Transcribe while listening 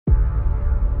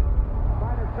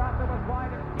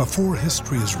Before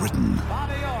history is written,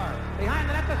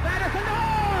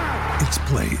 it's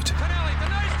played.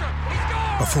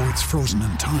 Before it's frozen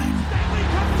in time,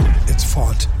 it's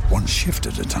fought one shift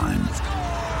at a time.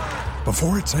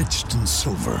 Before it's etched in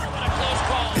silver,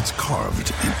 it's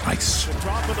carved in ice.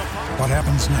 What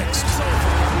happens next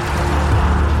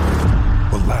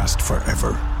will last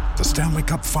forever. The Stanley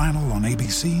Cup Final on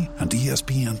ABC and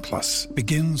ESPN Plus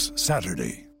begins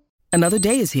Saturday. Another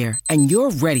day is here, and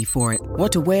you're ready for it.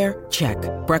 What to wear? Check.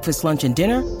 Breakfast, lunch, and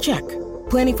dinner? Check.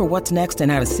 Planning for what's next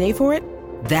and how to save for it?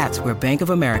 That's where Bank of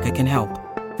America can help.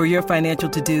 For your financial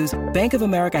to-dos, Bank of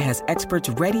America has experts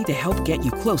ready to help get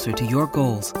you closer to your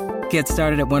goals. Get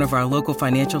started at one of our local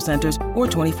financial centers or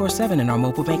 24/7 in our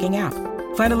mobile banking app.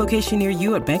 Find a location near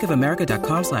you at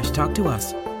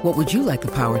bankofamerica.com/talktous. What would you like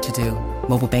the power to do?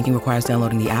 Mobile banking requires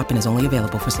downloading the app and is only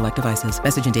available for select devices.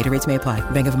 Message and data rates may apply.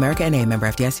 Bank of America N.A., member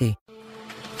FDIC.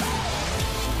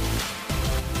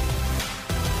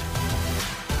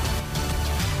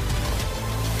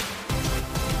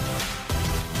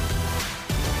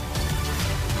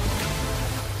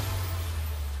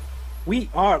 We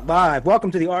are live. Welcome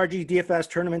to the RG DFS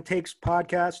Tournament Takes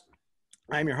podcast.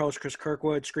 I'm your host, Chris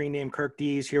Kirkwood, screen name Kirk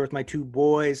D's, here with my two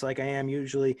boys, like I am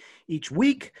usually each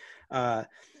week.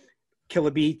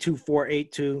 Killer B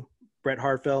 2482, Brett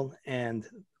Hartfeld, and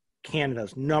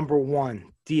Canada's number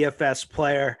one DFS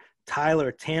player,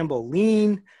 Tyler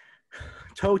Tamboline.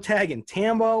 Toe tag and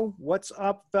Tambo. What's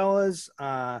up, fellas?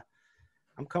 I'm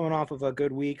coming off of a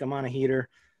good week. I'm on a heater,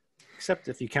 except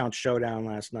if you count Showdown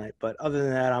last night. But other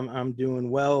than that, I'm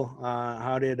doing well.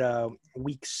 How did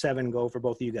week 7 go for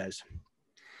both of you guys?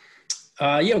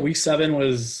 Week 7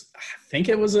 was, I think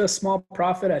it was a small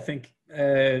profit. I think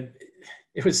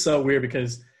it was so weird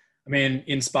because, I mean,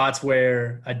 in spots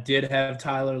where I did have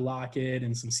Tyler Lockett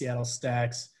and some Seattle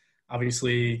stacks,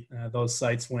 obviously those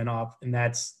sites went up, and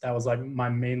that was like my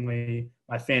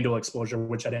FanDuel exposure,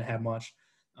 which I didn't have much.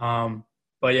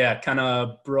 But yeah, kind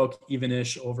of broke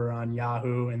even-ish over on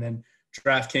Yahoo, and then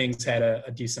DraftKings had a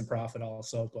decent profit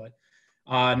also, but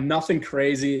nothing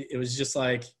crazy. It was just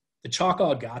like the chalk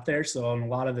all got there. So in a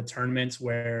lot of the tournaments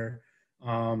where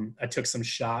I took some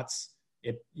shots,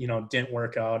 it didn't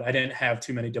work out. I didn't have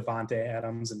too many Devontae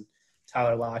Adams and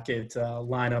Tyler Lockett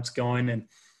lineups going, and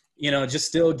just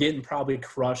still getting probably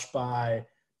crushed by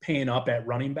paying up at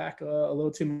running back a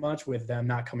little too much with them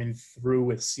not coming through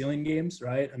with ceiling games,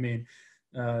 right? I mean,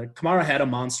 Kamara had a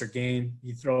monster game.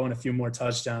 You throw in a few more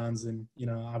touchdowns, and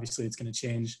obviously it's going to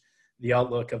change the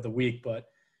outlook of the week. But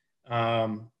I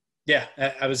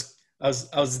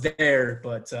was there,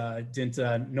 but didn't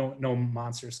no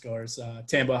monster scores.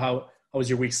 Tambo, how was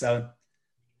your week 7?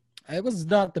 It was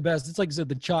not the best. It's like I said,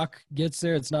 the chalk gets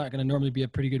there. It's not going to normally be a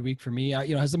pretty good week for me.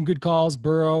 Has some good calls.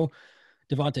 Burrow,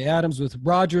 Devontae Adams with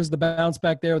Rodgers, the bounce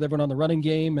back there with everyone on the running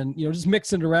game, and just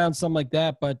mixing it around, something like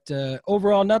that. But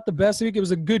overall, not the best week. It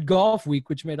was a good golf week,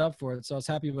 which made up for it. So I was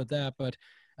happy about that. But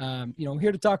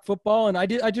here to talk football, and I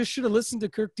just should have listened to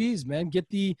Kirk D's, man. Get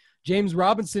the James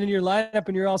Robinson in your lineup,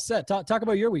 and you're all set. Talk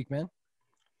about your week, man.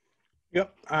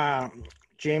 Yep.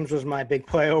 James was my big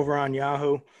play over on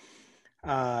Yahoo.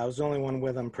 I was the only one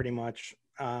with him pretty much.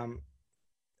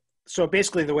 So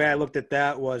basically the way I looked at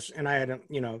that was, and I had,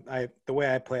 the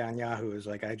way I play on Yahoo is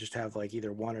like, I just have like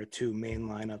either one or two main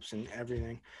lineups and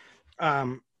everything.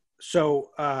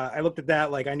 So I looked at that,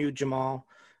 like I knew Jamal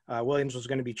Williams was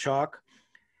going to be chalk.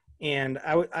 And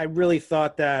I really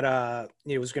thought that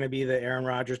it was going to be the Aaron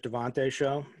Rodgers Devontae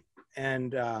show.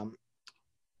 And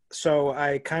so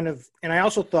I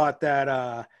also thought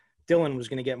that Dylan was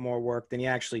going to get more work than he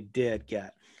actually did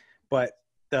get. But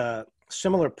the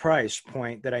similar price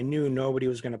point that I knew nobody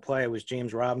was going to play was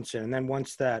James Robinson. And then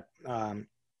once that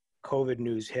COVID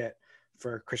news hit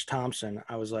for Chris Thompson,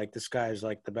 I was like, this guy is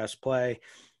like the best play.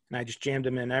 And I just jammed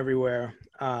him in everywhere.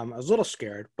 I was a little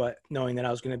scared, but knowing that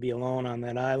I was going to be alone on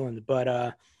that island,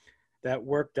 but that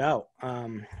worked out.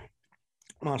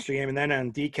 Monster game. And then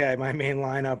on DK, my main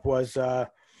lineup was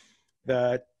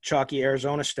the chalky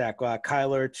Arizona stack,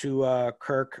 Kyler to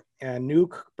Kirk and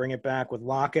Nuke, bring it back with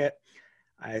Lockett.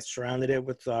 I surrounded it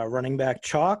with running back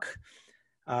chalk,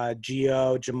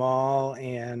 Gio, Jamal,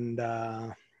 and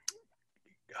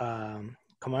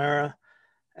Kamara.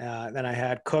 Then I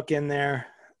had Cook in there.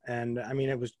 And, I mean,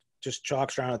 it was just chalk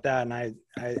surrounded that. And I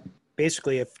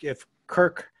basically, if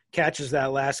Kirk catches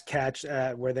that last catch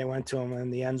where they went to him in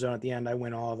the end zone at the end, I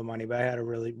win all the money. But I had a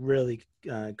really, really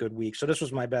good week. So this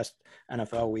was my best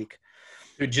NFL week.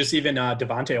 Dude, just even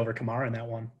Devontae over Kamara in that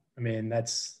one. I mean,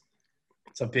 it's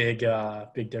a big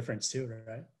difference too,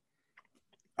 right?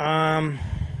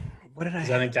 What did I? I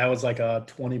think that was like a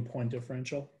 20-point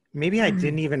differential. Maybe I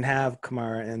didn't even have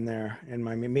Kamara in there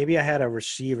maybe I had a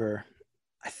receiver.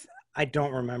 I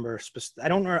don't remember. I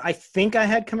don't know. I think I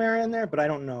had Kamara in there, but I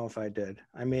don't know if I did.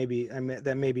 That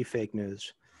may be fake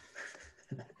news.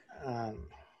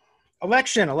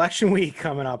 Election week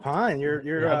coming up, huh? And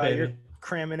you're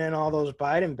cramming in all those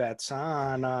Biden bets,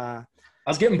 huh? I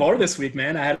was getting bored this week,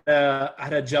 man. I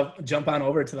had to jump on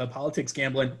over to the politics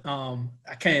gambling. I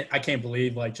can't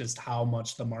believe like just how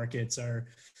much the markets are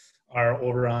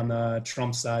over on the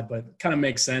Trump side, but kind of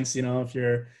makes sense, if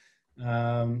you're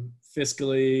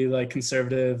fiscally like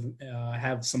conservative,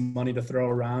 have some money to throw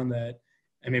around. That,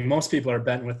 I mean, most people are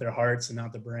betting with their hearts and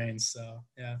not the brains. So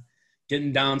yeah,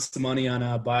 getting down some money on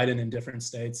Biden in different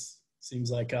states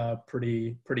seems like a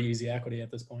pretty easy equity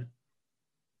at this point.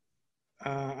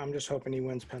 I'm just hoping he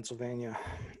wins Pennsylvania.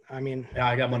 I mean, yeah,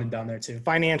 I got money down there too.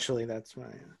 Financially, that's my.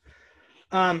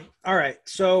 All right,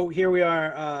 so here we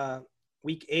are,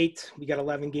 week 8. We got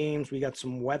 11 games. We got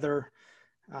some weather.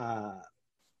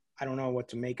 I don't know what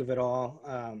to make of it all,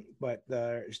 but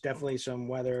there's definitely some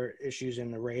weather issues in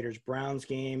the Raiders-Browns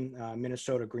game,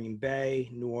 Minnesota-Green Bay,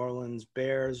 New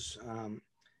Orleans-Bears,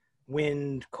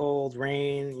 wind, cold,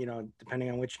 rain, depending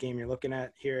on which game you're looking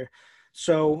at here.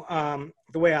 So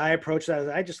the way I approach that is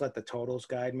I just let the totals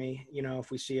guide me. If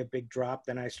we see a big drop,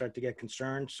 then I start to get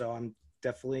concerned. So I'm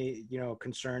definitely,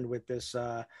 concerned with this,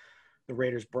 the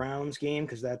Raiders-Browns game,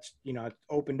 because that's, it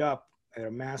opened up at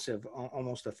a massive,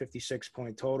 almost a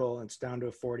 56-point total. It's down to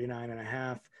a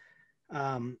 49.5.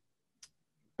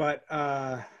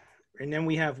 And then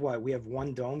we have what? We have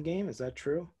one dome game. Is that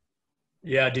true?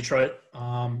 Yeah, Detroit.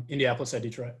 Indianapolis at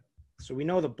Detroit. So we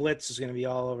know the blitz is going to be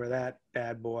all over that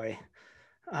bad boy.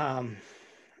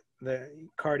 The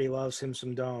Cardi loves him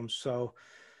some domes, so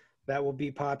that will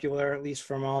be popular, at least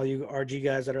from all you RG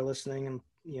guys that are listening and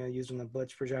using the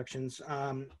blitz projections.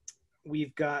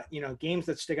 We've got games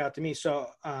that stick out to me. So,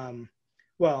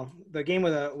 the game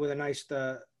with a nice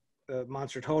the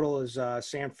monster total is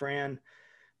San Fran,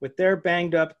 with their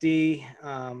banged up D,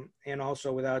 and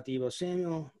also without Deebo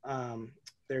Samuel.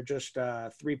 They're just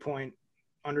 3-point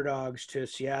underdogs to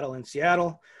Seattle, and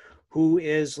Seattle, who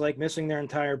is like missing their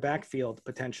entire backfield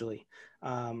potentially,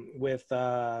 with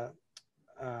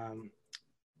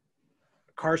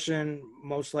Carson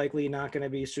most likely not going to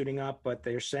be suiting up, but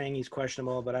they're saying he's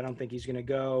questionable, but I don't think he's going to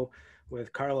go.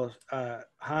 With Carlos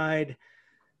Hyde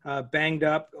banged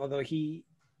up, although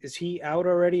is he out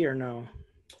already or no?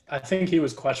 I think he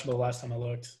was questionable last time I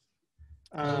looked.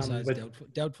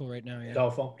 Doubtful right now. Yeah.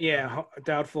 Doubtful. Yeah,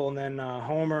 doubtful. And then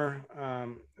Homer,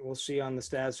 we'll see on the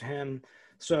stats for him.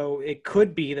 So it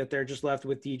could be that they're just left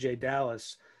with DJ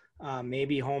Dallas.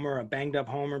 Maybe Homer, a banged up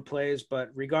Homer plays, but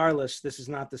regardless, this is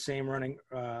not the same running,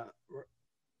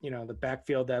 the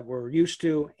backfield that we're used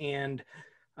to. And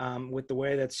with the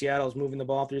way that Seattle's moving the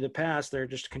ball through the pass, they're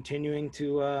just continuing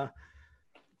to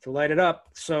light it up.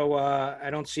 So I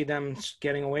don't see them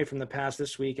getting away from the pass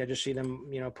this week. I just see them,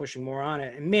 pushing more on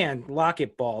it. And man,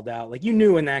 Lockett balled out. Like you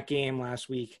knew in that game last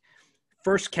week,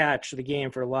 first catch of the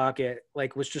game for Lockett,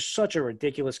 was just such a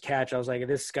ridiculous catch. I was like,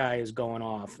 this guy is going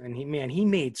off. And he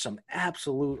made some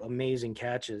absolute amazing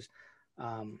catches.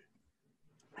 I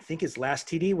think his last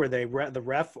TD where the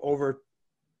ref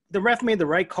made the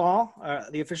right call.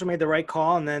 The official made the right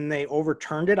call, and then they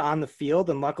overturned it on the field.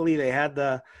 And luckily they had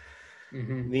the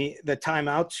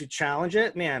timeout to challenge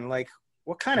it. Man,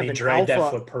 what kind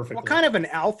of an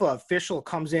alpha official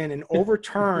comes in and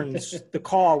overturns the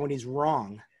call when he's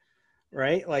wrong?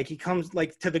 Right? He comes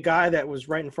to the guy that was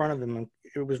right in front of him.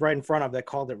 It was right in front of that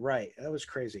called it right. That was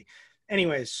crazy.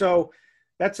 Anyways, so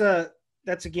that's a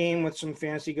game with some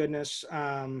fantasy goodness.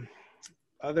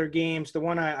 Other games, the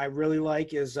one I really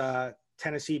like is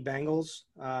Tennessee Bengals.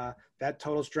 That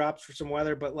totals drops for some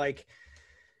weather, but we're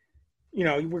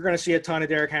going to see a ton of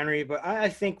Derrick Henry, but I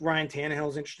think Ryan Tannehill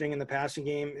is interesting in the passing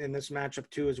game in this matchup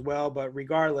too as well. But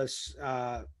regardless,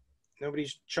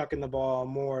 nobody's chucking the ball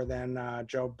more than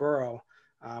Joe Burrow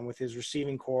with his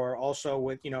receiving core.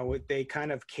 Also they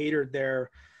kind of catered their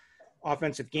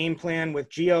offensive game plan with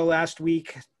Gio last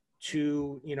week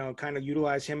to, kind of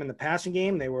utilize him in the passing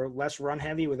game. They were less run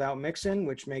heavy without Mixon,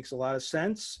 which makes a lot of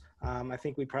sense. I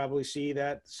think we probably see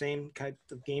that same kind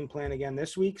of game plan again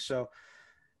this week. So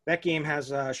that game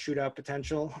has shootout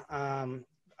potential.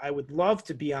 I would love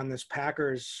to be on this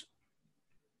Packers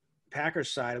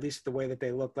side, at least the way that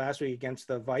they looked last week against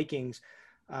the Vikings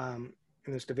in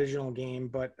this divisional game.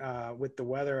 But with the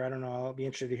weather, I don't know. I'll be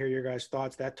interested to hear your guys'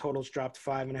 thoughts. That total's dropped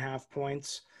 5.5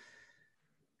 points.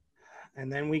 And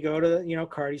then we go to,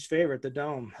 Cardi's favorite, the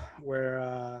Dome,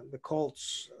 where the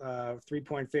Colts,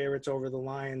 3-point favorites over the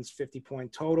Lions,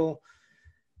 50-point total.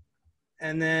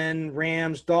 And then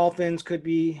Rams, Dolphins could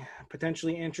be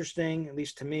potentially interesting, at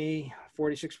least to me.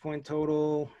 46-point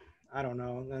total. I don't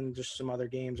know. And just some other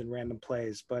games and random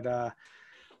plays. But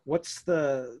what's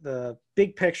the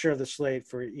big picture of the slate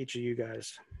for each of you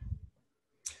guys?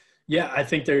 Yeah, I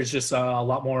think there's just a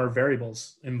lot more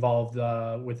variables involved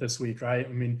with this week, right? I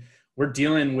mean, we're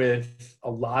dealing with a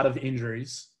lot of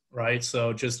injuries, right?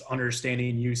 So just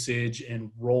understanding usage and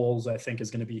roles, I think,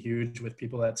 is going to be huge with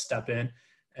people that step in.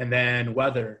 And then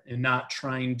weather and not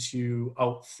trying to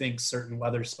outthink certain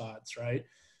weather spots, right?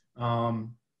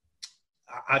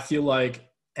 I feel like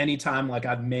anytime like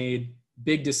I've made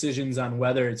big decisions on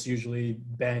weather, it's usually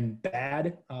been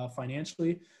bad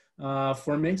financially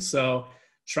for me. So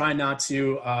try not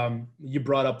to, you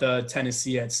brought up the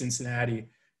Tennessee at Cincinnati.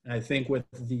 And I think with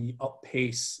the up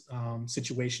pace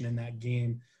situation in that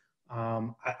game,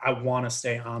 I want to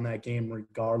stay on that game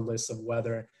regardless of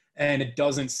weather. And it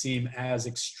doesn't seem as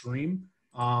extreme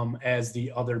as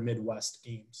the other Midwest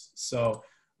games. So,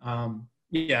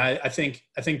 yeah, I think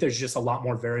there's just a lot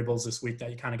more variables this week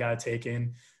that you kind of got to take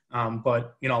in.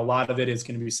 But, you know, a lot of it is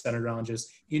going to be centered around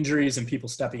just injuries and people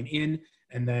stepping in,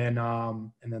 and then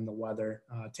the weather.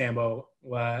 Tambo,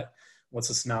 what's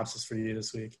the synopsis for you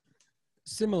this week?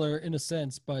 Similar in a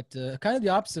sense, but kind of the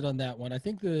opposite on that one. I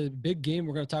think the big game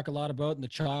we're going to talk a lot about, and the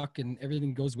chalk and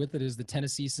everything goes with it, is the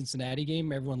Tennessee-Cincinnati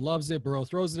game. Everyone loves it. Burrow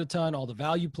throws it a ton, all the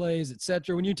value plays,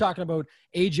 etc. When you're talking about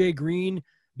A.J. Green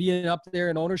being up there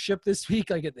in ownership this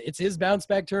week, like it's his bounce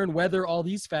back turn, weather, all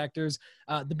these factors.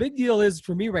 The big deal is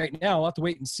for me right now, I'll have to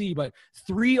wait and see, but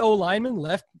 3 O-linemen,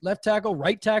 left tackle,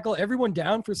 right tackle, everyone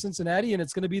down for Cincinnati, and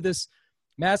it's going to be this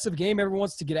massive game. Everyone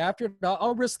wants to get after it.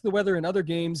 I'll risk the weather in other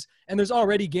games, and there's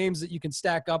already games that you can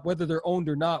stack up, whether they're owned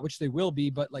or not, which they will be,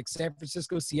 but like San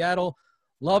Francisco, Seattle,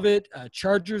 love it.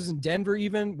 Chargers and Denver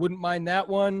even, wouldn't mind that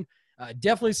one.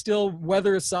 Definitely still,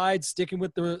 weather aside, sticking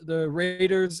with the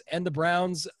Raiders and the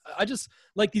Browns. I just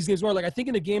like these games more. Like I think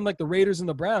in a game like the Raiders and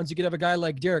the Browns, you could have a guy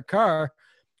like Derek Carr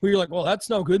who you're like, well, that's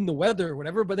no good in the weather or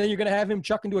whatever, but then you're going to have him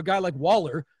chuck into a guy like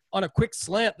Waller on a quick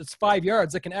slant that's 5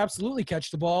 yards that can absolutely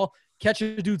catch the ball, catch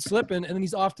a dude slipping, and then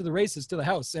he's off to the races to the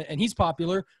house. And he's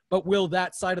popular, but will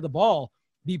that side of the ball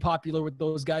be popular with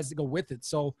those guys that go with it?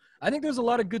 So I think there's a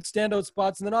lot of good standout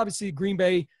spots. And then obviously Green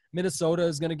Bay, Minnesota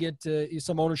is going to get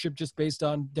some ownership just based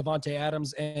on Devontae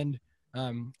Adams and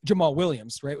Jamal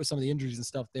Williams, right, with some of the injuries and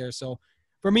stuff there. So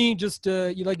for me, just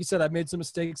like you said, I've made some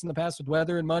mistakes in the past with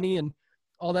weather and money and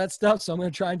all that stuff. So I'm going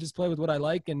to try and just play with what I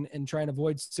like and try and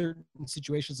avoid certain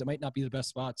situations that might not be the best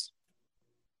spots.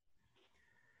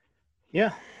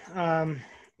 Yeah.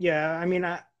 Yeah. I mean,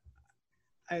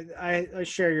 I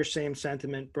share your same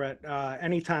sentiment, Brett.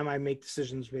 Anytime I make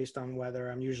decisions based on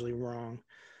weather, I'm usually wrong.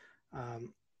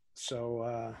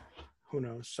 So who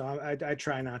knows? So I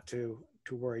try not to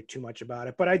worry too much about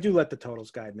it, but I do let the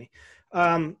totals guide me.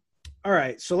 All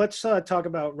right. So let's talk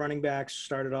about running backs.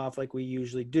 Start it off like we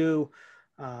usually do.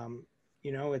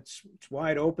 You know, it's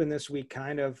wide open this week,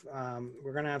 kind of.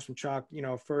 We're going to have some chalk. You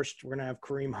know, first, we're going to have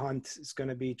Kareem Hunt. It's going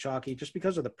to be chalky just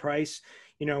because of the price.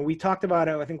 You know, we talked about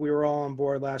it. I think we were all on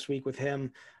board last week with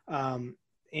him.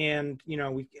 And, you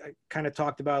know, we kind of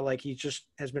talked about, like, he just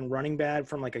has been running bad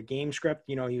from, like, a game script.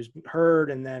 You know, he was hurt,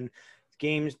 and then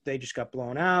games, they just got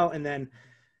blown out. And then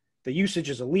the usage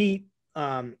is elite.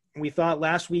 We thought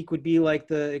last week would be, like,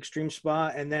 the extreme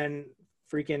spot, and then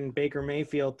freaking Baker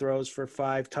Mayfield throws for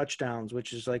 5 touchdowns,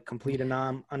 which is like complete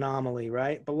anomaly,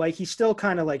 right? But like he still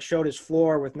kind of like showed his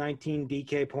floor with 19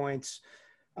 DK points,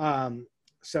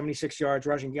 76 yards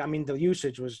rushing. I mean, the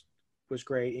usage was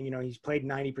great. And, you know, he's played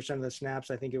 90% of the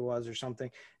snaps, I think it was, or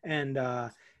something. And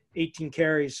 18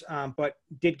 carries, but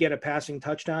did get a passing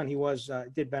touchdown. He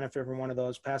did benefit from one of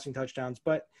those passing touchdowns.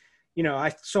 But, you know, I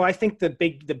think the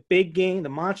big game, the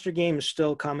monster game is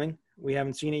still coming. We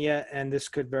haven't seen it yet, and this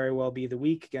could very well be the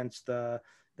week against the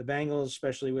Bengals,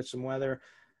 especially with some weather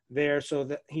there. So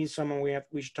that he's someone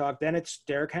we should talk. Then it's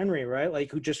Derrick Henry, right? Like,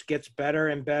 who just gets better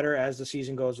and better as the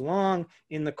season goes along.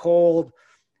 In the cold,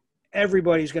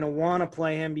 everybody's going to want to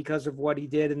play him because of what he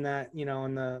did in that, you know,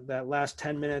 in that last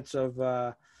 10 minutes of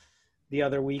the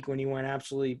other week when he went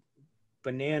absolutely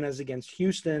bananas against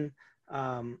Houston.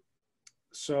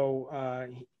 So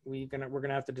we're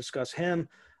gonna have to discuss him.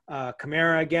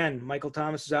 Kamara again. Michael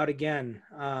Thomas is out again.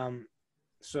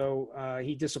 So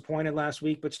he disappointed last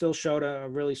week, but still showed a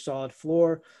really solid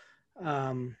floor.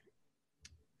 And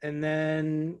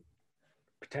then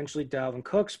potentially Dalvin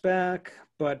Cook's back,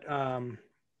 but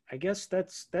I guess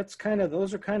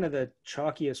those are kind of the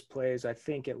chalkiest plays, I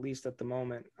think, at least at the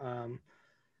moment. I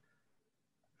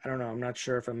don't know. I'm not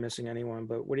sure if I'm missing anyone,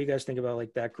 but what do you guys think about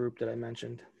like that group that I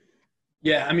mentioned?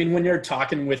 Yeah, I mean, when you're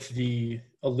talking with the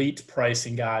elite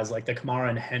pricing guys like the Kamara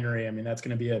and Henry, I mean, that's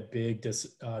going to be a big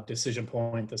decision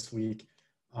point this week.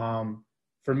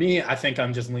 For me, I think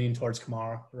I'm just leaning towards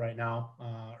Kamara right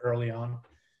now, early on.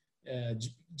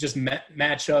 Just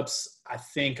matchups, I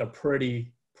think, are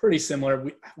pretty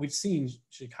similar. We've seen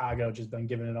Chicago just been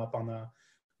giving it up on the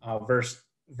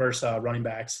versus running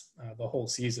backs the whole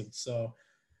season. So,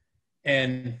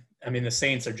 and I mean, the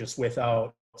Saints are just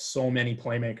without so many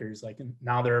playmakers. Like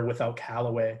now they're without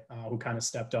Callaway, who kind of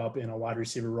stepped up in a wide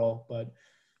receiver role. But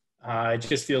it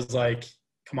just feels like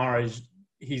Kamara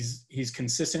he's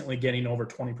consistently getting over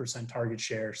 20% target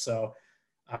share. So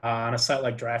on a site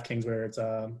like DraftKings where it's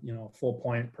a full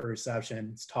point per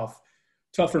reception, it's tough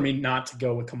for me not to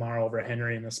go with Kamara over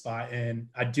Henry in the spot. And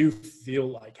I do feel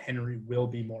like Henry will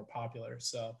be more popular.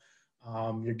 So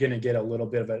you're going to get a little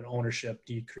bit of an ownership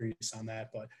decrease on that.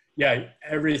 But yeah,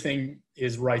 everything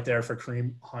is right there for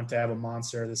Kareem Hunt to have a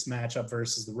monster. This matchup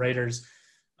versus the Raiders.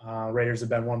 Raiders have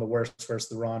been one of the worst versus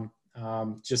the run.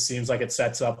 Just seems like it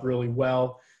sets up really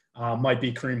well. Might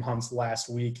be Kareem Hunt's last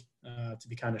week to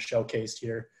be kind of showcased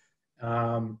here.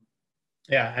 I'm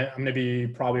going to be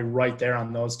probably right there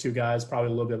on those two guys, probably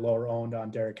a little bit lower owned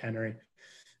on Derrick Henry.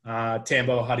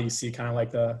 Tambo, how do you see kind of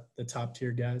like the top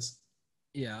tier guys?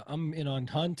 Yeah, I'm in on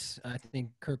Hunt. I think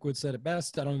Kirkwood said it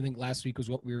best. I don't even think last week was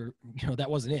what we were, that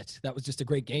wasn't it. That was just a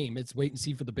great game. It's wait and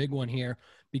see for the big one here,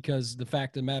 because the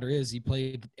fact of the matter is he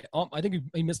played, I think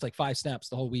he missed like 5 snaps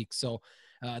the whole week. So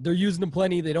they're using him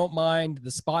plenty. They don't mind.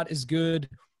 The spot is good.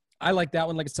 I like that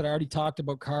one. Like I said, I already talked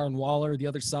about Carr and Waller. The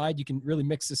other side, you can really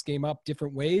mix this game up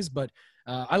different ways, but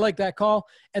I like that call.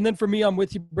 And then for me, I'm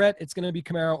with you, Brett. It's going to be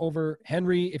Kamara over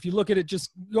Henry. If you look at it,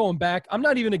 just going back, I'm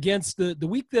not even against the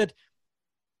week that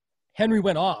Henry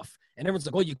went off and everyone's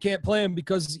like, oh, you can't play him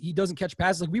because he doesn't catch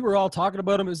passes. Like we were all talking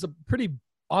about him. It was a pretty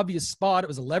obvious spot. It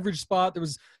was a leverage spot. There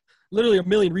was literally a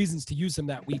million reasons to use him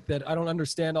that week that I don't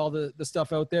understand all the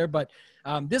stuff out there. But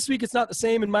this week it's not the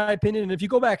same in my opinion. And if you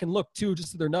go back and look too,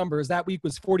 just at their numbers, that week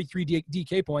was 43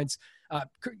 DK points.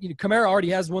 Kamara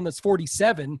already has one that's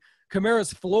 47.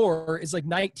 Kamara's floor is like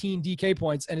 19 DK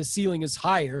points and his ceiling is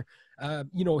higher.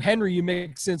 Henry, you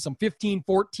mix in some 15,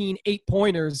 14,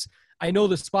 8-pointers. I know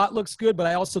the spot looks good, but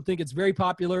I also think it's very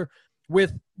popular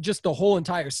with just the whole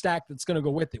entire stack that's going to go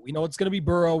with it. We know it's going to be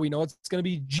Burrow. We know it's going to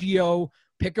be Gio,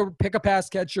 pick a pass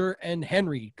catcher, and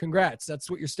Henry. Congrats. That's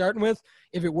what you're starting with.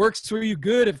 If it works for you,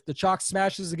 good. If the chalk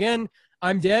smashes again,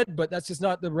 I'm dead, but that's just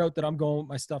not the route that I'm going with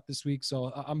my stuff this week.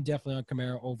 So I'm definitely on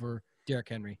Kamara over Derrick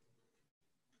Henry.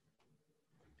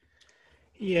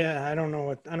 Yeah, I don't know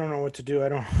what to do.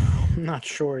 I'm not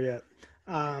sure yet.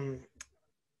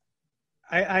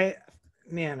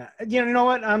 Man, you know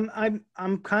what?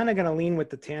 I'm kind of gonna lean with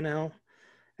the Tannehill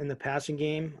in the passing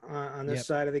game on this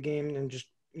side of the game, and just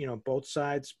both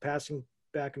sides passing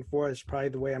back and forth is probably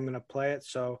the way I'm gonna play it.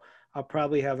 So I'll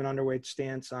probably have an underweight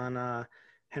stance on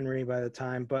Henry by the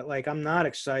time. But like, I'm not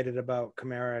excited about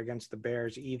Kamara against the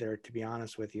Bears either, to be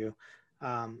honest with you,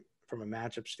 from a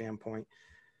matchup standpoint.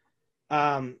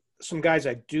 Some guys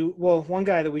one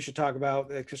guy that we should talk about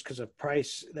just because of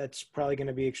price that's probably going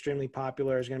to be extremely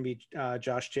popular is going to be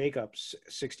Josh Jacobs,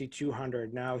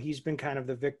 6,200. Now he's been kind of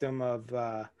the victim of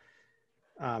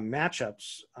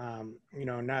matchups,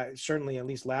 not certainly at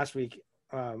least last week,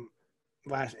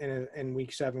 in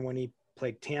week 7 when he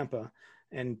played Tampa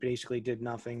and basically did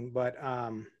nothing. But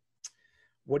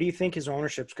what do you think his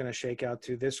ownership's going to shake out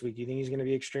to this week? Do you think he's going to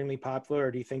be extremely popular,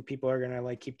 or do you think people are going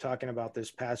to keep talking about this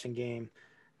passing game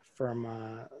from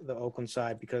the Oakland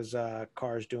side because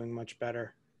Carr is doing much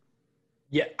better?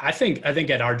 Yeah, I think at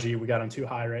RG we got him too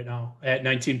high right now at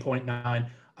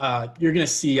 19.9. You're going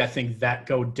to see, I think, that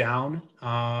go down.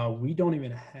 We don't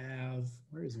even have –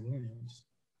 where is Williams?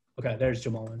 Okay, there's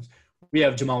Jamal Williams. We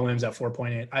have Jamal Williams at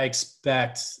 4.8. I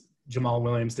expect Jamal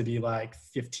Williams to be like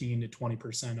 15 to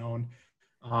 20% owned.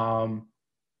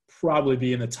 Probably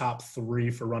be in the top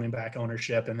 3 for running back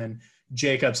ownership. And then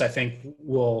Jacobs, I think,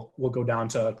 will go down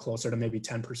to closer to maybe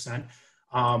 10%.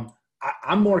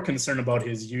 I'm more concerned about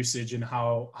his usage and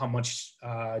how much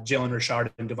Jalen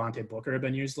Richard and Devontae Booker have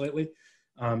been used lately.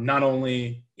 Not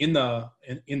only in the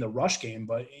rush game,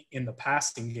 but in the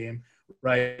passing game,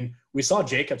 right? We saw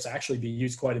Jacobs actually be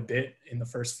used quite a bit in the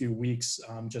first few weeks,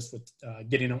 just with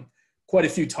getting quite a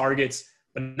few targets.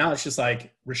 But now it's just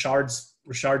like Richard's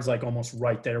like almost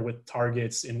right there with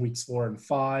targets in weeks 4 and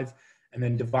 5. And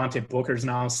then Devontae Booker's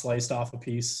now sliced off a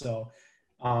piece. So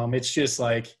it's just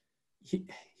like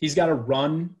he's got to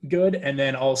run good. And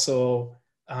then also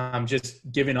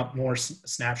just giving up more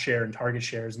snap share and target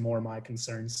share is more my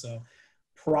concern. So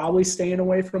probably staying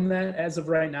away from that as of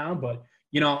right now. But,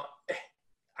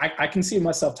 I can see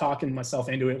myself talking myself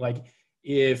into it. Like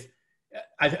if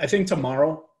I think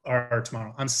tomorrow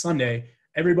on Sunday,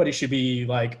 everybody should be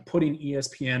like putting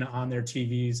ESPN on their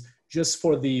TVs just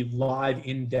for the live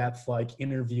in-depth like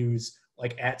interviews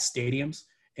like at stadiums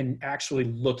and actually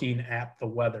looking at the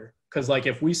weather. Because like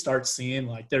if we start seeing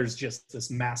like there's just this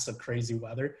massive crazy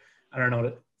weather, I don't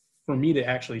know, for me to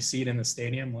actually see it in the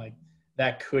stadium, like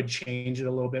that could change it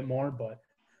a little bit more. But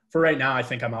for right now, I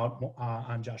think I'm out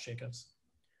on Josh Jacobs.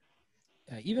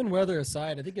 Even weather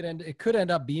aside, I think it could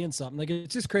end up being something. Like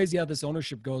it's just crazy how this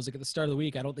ownership goes. Like at the start of the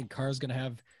week, I don't think Carr's going to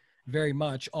have very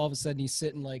much. All of a sudden, he's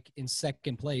sitting like in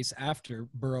second place after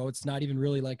Burrow. It's not even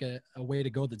really like a way to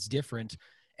go that's different.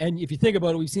 And if you think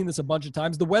about it, we've seen this a bunch of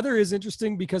times. The weather is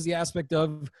interesting because the aspect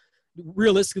of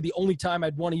realistically the only time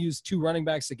I'd want to use two running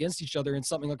backs against each other in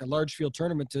something like a large field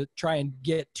tournament to try and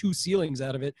get two ceilings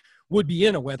out of it would be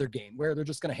in a weather game where they're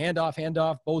just going to hand off,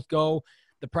 both go.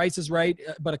 The price is right.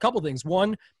 But a couple things.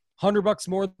 One, $100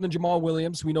 more than Jamal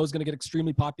Williams, who we know is going to get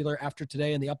extremely popular after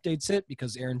today and the updates hit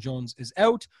because Aaron Jones is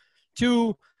out.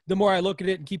 Two, the more I look at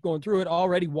it and keep going through it,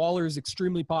 already Waller is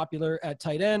extremely popular at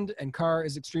tight end and Carr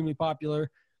is extremely popular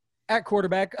at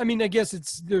quarterback. I mean, I guess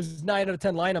there's 9 out of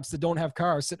 10 lineups that don't have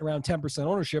Carr sitting around 10%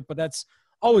 ownership, but that's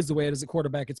always the way it is at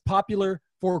quarterback. It's popular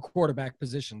for quarterback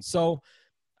positions. So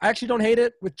I actually don't hate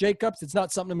it with Jacobs. It's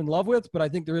not something I'm in love with, but I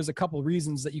think there is a couple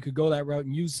reasons that you could go that route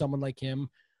and use someone like him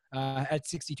at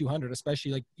 6,200,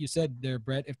 especially like you said there,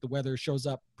 Brett, if the weather shows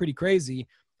up pretty crazy.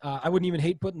 I wouldn't even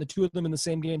hate putting the two of them in the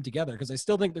same game together because I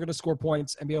still think they're going to score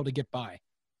points and be able to get by.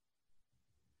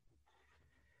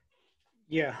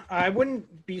 Yeah, I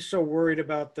wouldn't be so worried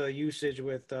about the usage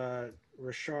with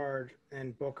Richard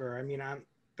and Booker. I mean,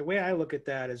 the way I look at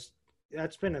that is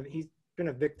he's been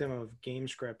a victim of game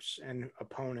scripts and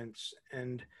opponents.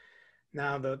 And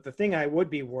now the thing I would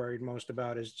be worried most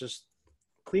about is just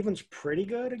Cleveland's pretty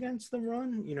good against the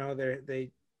run. You know,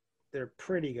 they're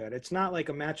pretty good. It's not like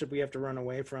a matchup we have to run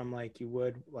away from like you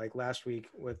would like last week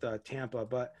with Tampa,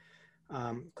 but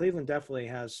Cleveland definitely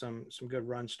has some good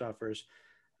run stuffers.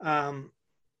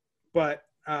 But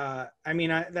I mean,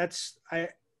 that's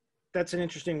an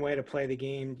interesting way to play the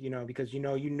game, you know, because you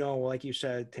know, like you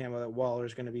said, Tampa, that Waller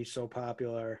is going to be so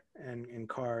popular and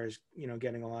Carr is, you know,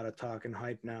 getting a lot of talk and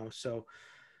hype now. So,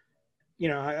 you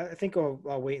know, I think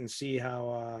I'll wait and see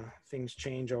how things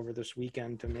change over this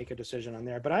weekend to make a decision on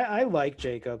there. But I like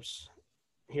Jacobs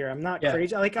here. I'm not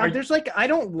crazy. Like I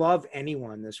don't love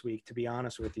anyone this week, to be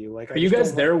honest with you. Like, are you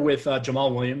guys there with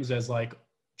Jamal Williams as like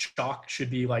chalk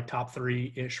should be like top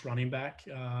 3-ish running back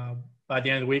by the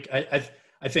end of the week?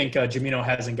 I think Jamino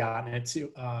hasn't gotten it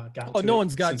to. No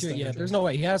one's got to it yet. There's no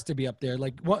way. He has to be up there.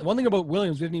 Like one thing about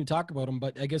Williams, we didn't even talk about him,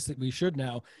 but I guess that we should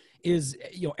now, is,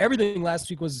 you know, everything last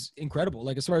week was incredible.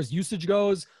 Like as far as usage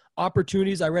goes,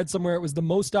 opportunities, I read somewhere it was the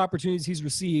most opportunities he's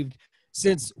received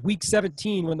since week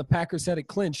 17 when the Packers had it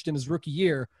clinched in his rookie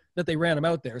year that they ran him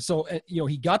out there. So, you know,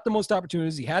 he got the most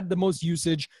opportunities. He had the most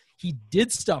usage. He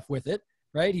did stuff with it,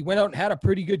 right? He went out and had a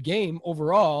pretty good game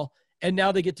overall. And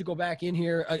now they get to go back in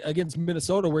here against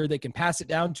Minnesota where they can pass it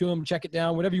down to him, check it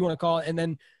down, whatever you want to call it, and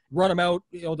then run him out.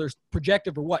 You know, there's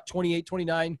projected for 28,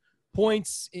 29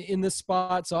 points in this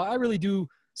spot. So I really do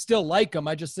still like him.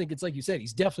 I just think it's like you said,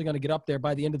 he's definitely going to get up there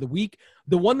by the end of the week.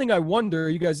 The one thing I wonder,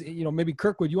 you guys, you know, maybe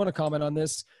Kirkwood, you want to comment on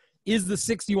this, is the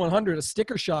 6,100 a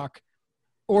sticker shock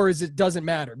or is it doesn't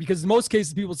matter? Because in most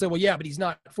cases people say, well, yeah, but he's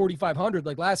not 4,500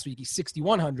 like last week. He's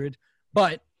 6,100,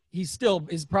 but he still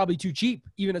is probably too cheap,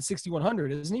 even at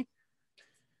 6,100, isn't he?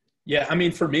 Yeah, I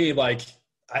mean, for me, like,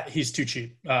 he's too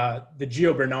cheap. The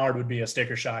Gio Bernard would be a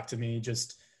sticker shock to me,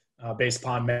 just based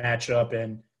upon matchup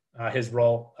and his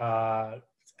role. I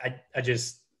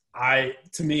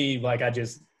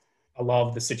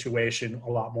love the situation a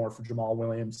lot more for Jamal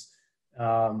Williams.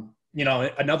 You know,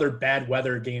 another bad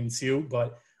weather game too.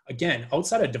 But again,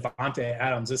 outside of Devontae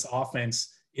Adams, this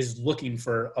offense is looking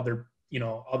for other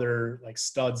like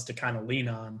studs to kind of lean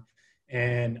on.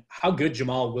 And how good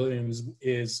Jamal Williams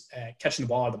is at catching the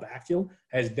ball out of the backfield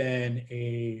has been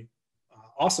a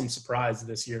awesome surprise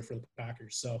this year for the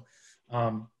Packers. So,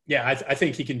 I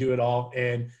think he can do it all.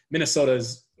 And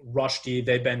Minnesota's rush D,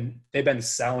 they've been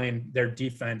selling their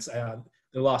defense.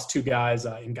 They lost two guys,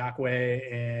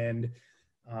 Ngakoue and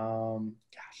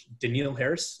Daniil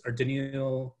Harris or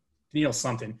Daniil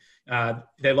something.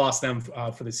 They lost them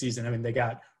for the season. I mean, they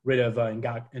got rid of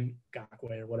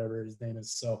Ngakoue or whatever his name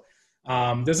is. So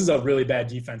this is a really bad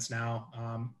defense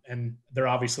now. And they're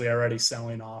obviously already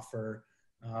selling off for,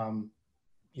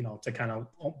 to kind of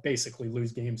basically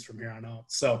lose games from here on out.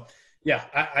 So, yeah,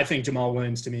 I think Jamal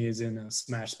Williams to me is in a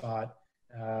smash spot.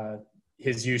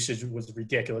 His usage was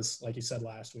ridiculous, like you said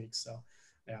last week. So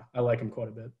yeah, I like him quite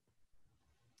a bit.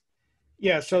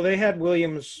 Yeah, so they had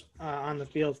Williams on the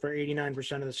field for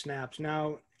 89% of the snaps.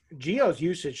 Now, Gio's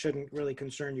usage shouldn't really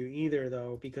concern you either,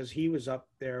 though, because he was up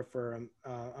there for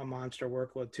a monster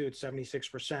workload too at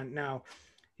 76%. Now,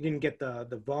 he didn't get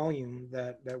the volume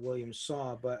that Williams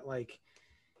saw, but like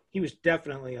he was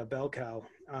definitely a bell cow.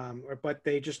 But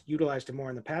they just utilized him more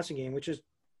in the passing game, which is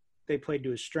they played to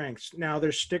his strengths. Now,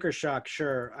 there's sticker shock,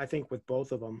 sure, I think with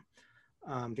both of them,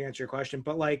 to answer your question,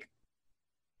 but like.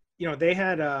 You know, they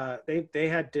had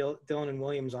Dillon and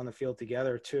Williams on the field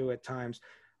together too at times.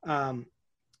 I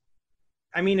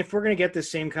mean, if we're going to get the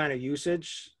same kind of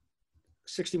usage,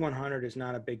 6,100 is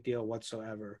not a big deal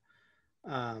whatsoever.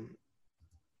 And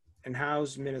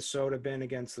how's Minnesota been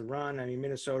against the run? I mean,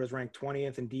 Minnesota's ranked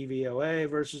 20th in DVOA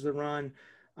versus the run.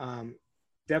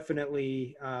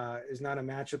 Definitely is not a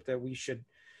matchup that we should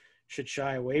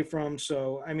shy away from.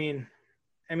 So, I mean,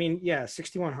 yeah,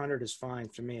 6,100 is fine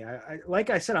for me. I like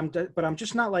I said, but I'm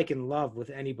just not like in love with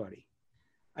anybody.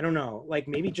 I don't know, like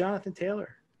maybe Jonathan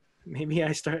Taylor. Maybe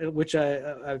I start, which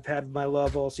I've had my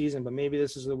love all season, but maybe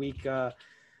this is the week that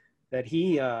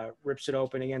he rips it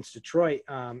open against Detroit.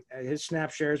 His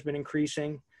snap share has been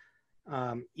increasing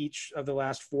each of the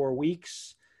last 4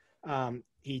 weeks.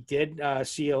 He did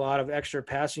see a lot of extra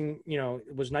passing. You know,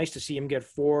 it was nice to see him get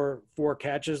four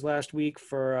catches last week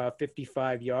for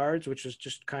 55 yards, which is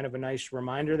just kind of a nice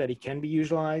reminder that he can be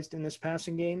utilized in this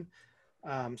passing game.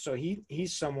 So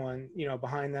he's someone, you know,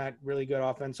 behind that really good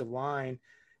offensive line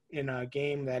in a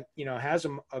game that, you know, has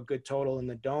a good total in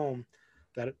the dome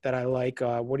that I like.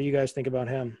 What do you guys think about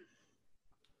him?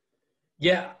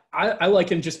 Yeah, I like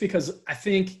him just because I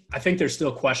think there's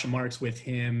still question marks with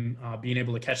him being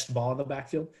able to catch the ball in the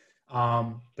backfield.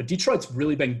 But Detroit's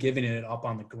really been giving it up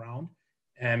on the ground.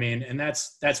 I mean, and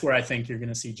that's where I think you're going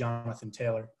to see Jonathan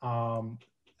Taylor.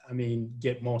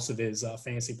 Get most of his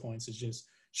fantasy points is just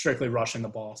strictly rushing the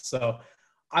ball. So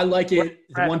I like it.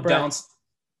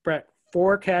 Brett,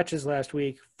 4 catches last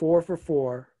week, 4 for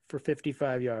 4 for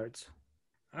 55 yards.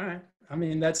 All right. I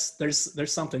mean, there's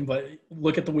something, but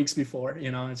look at the weeks before,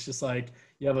 you know, it's just like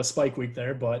you have a spike week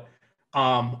there, but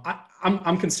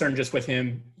I'm concerned just with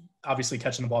him, obviously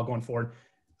catching the ball going forward,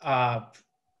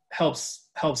 helps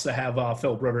to have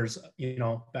Philip Rivers, you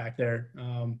know, back there.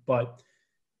 But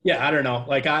yeah, I don't know.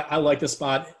 Like I like the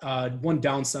spot. One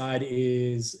downside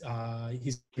is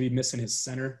he's going to be missing his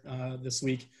center this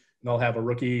week. They'll have a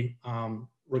rookie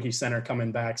center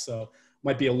coming back. So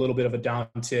might be a little bit of a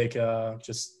downtick,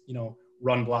 just, you know,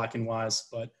 run blocking wise.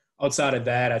 But outside of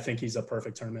that, I think he's a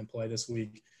perfect tournament play this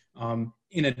week.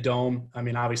 In a dome, I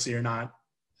mean, obviously you're not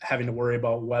having to worry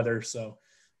about weather. So,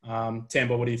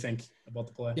 Tambo, what do you think about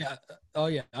the play? Yeah. Oh,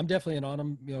 yeah. I'm definitely in on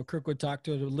him. You know, Kirkwood talked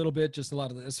to it a little bit, just a lot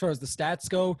of as far as the stats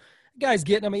go. Guys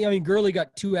getting, I mean, Gurley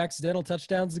got 2 accidental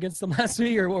touchdowns against them last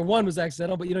week, or 1 was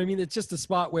accidental, but you know what I mean? It's just a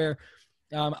spot where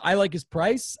I like his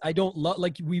price. I don't love,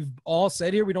 like we've all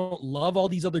said here, we don't love all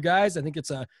these other guys. I think it's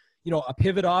a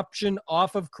pivot option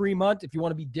off of Kareem Hunt. If you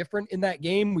want to be different in that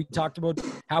game, we talked about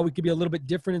how we could be a little bit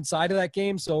different inside of that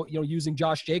game. So, you know, using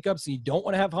Josh Jacobs, and you don't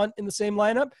want to have Hunt in the same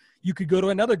lineup, you could go to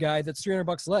another guy that's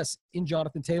 $300 less in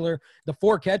Jonathan Taylor. The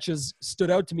 4 catches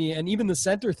stood out to me. And even the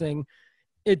center thing,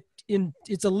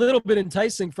 it's a little bit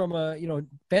enticing from a, you know,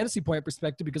 fantasy point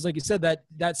perspective, because like you said,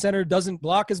 that center doesn't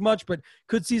block as much, but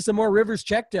could see some more Rivers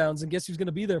checkdowns, and guess who's going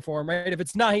to be there for him, right? If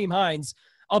it's Nyheim Hines,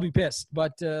 I'll be pissed,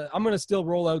 but I'm going to still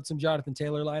roll out some Jonathan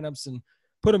Taylor lineups and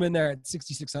put him in there at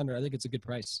 6,600. I think it's a good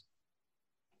price.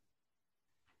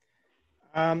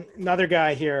 Another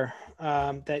guy here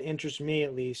that interests me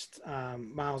at least,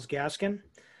 Myles Gaskin.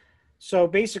 So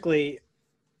basically,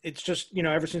 it's just, you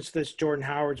know, ever since this Jordan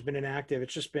Howard's been inactive,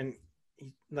 it's just been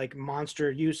like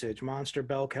monster usage, monster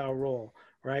bell cow roll,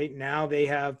 right? Now they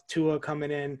have Tua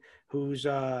coming in, who's,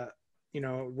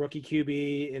 rookie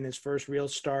QB in his first real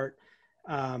start.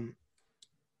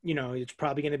 It's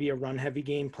probably going to be a run heavy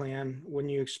game plan when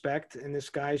you expect, and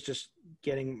this guy's just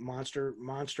getting monster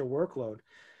workload.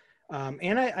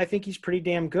 And I think he's pretty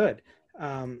damn good.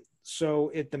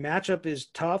 So the matchup is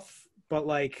tough, but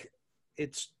like,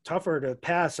 it's tougher to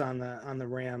pass on the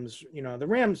Rams. You know, the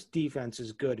Rams defense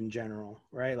is good in general,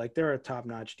 right? Like they're a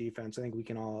top-notch defense. I think we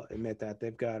can all admit that.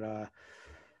 They've got a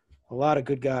lot of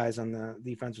good guys on the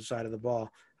defensive side of the ball.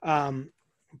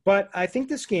 But I think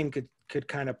this game could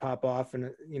kind of pop off in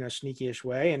a, you know, sneaky-ish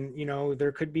way. And, you know,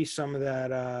 there could be some of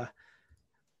that,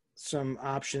 some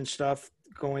option stuff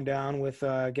going down with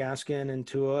Gaskin and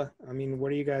Tua. I mean,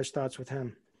 what are you guys' thoughts with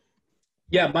him?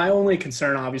 Yeah, my only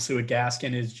concern obviously with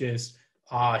Gaskin is just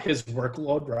his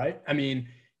workload, right? I mean,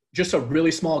 just a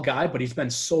really small guy, but he's been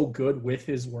so good with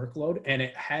his workload, and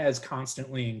it has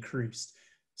constantly increased.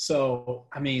 So,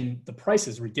 I mean, the price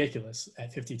is ridiculous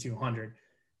at 5,200.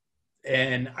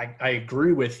 And I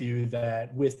agree with you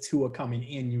that with Tua coming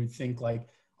in, you would think like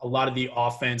a lot of the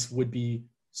offense would be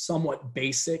somewhat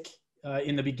basic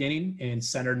in the beginning and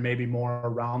centered maybe more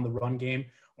around the run game,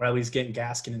 or at least getting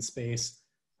Gaskin in space.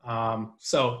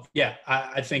 So, yeah,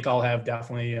 I think I'll have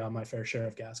definitely my fair share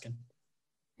of Gaskin.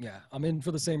 Yeah, I'm in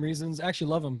for the same reasons. I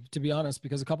actually love him, to be honest,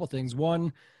 because a couple of things.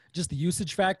 One, just the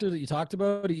usage factor that you talked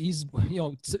about. He's,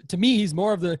 to me, he's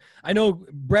more of the – I know,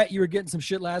 Brett, you were getting some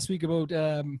shit last week about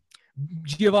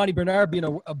Giovanni Bernard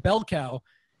being a bell cow,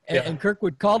 and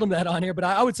Kirkwood called him that on here. But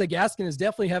I would say Gaskin is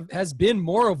definitely has been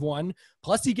more of one.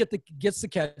 Plus, he gets the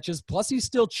catches. Plus, he's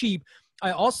still cheap.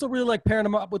 I also really like pairing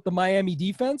him up with the Miami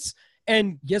defense.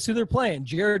 And guess who they're playing?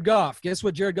 Jared Goff. Guess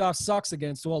what Jared Goff sucks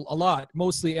against? Well, a lot,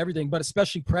 mostly everything, but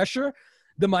especially pressure.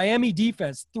 The Miami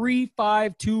defense, 3,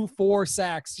 5, 2, 4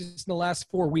 sacks just in the last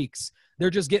 4 weeks. They're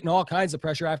just getting all kinds of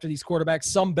pressure after these quarterbacks,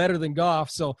 some better than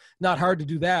Goff, so not hard to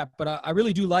do that. But I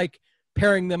really do like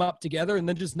pairing them up together and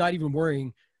then just not even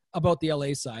worrying about the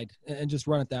LA side and just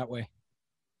run it that way.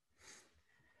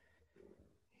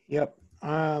 Yep.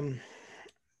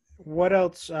 What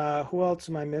else? Who else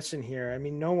am I missing here? I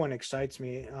mean, no one excites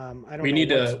me. I don't. We need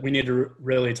to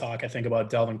really talk, I think, about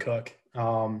Dalvin Cook.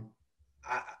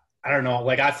 I don't know.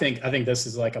 Like, I think this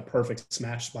is like a perfect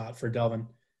smash spot for Dalvin,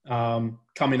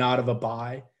 coming out of a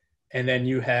bye, and then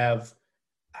you have.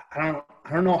 I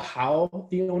don't know how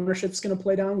the ownership's going to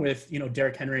play down with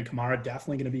Derrick Henry and Kamara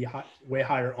definitely going to be way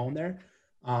higher owned there,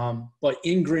 but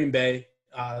in Green Bay,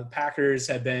 the Packers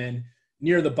have been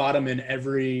near the bottom in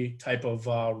every type of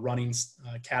running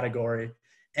category.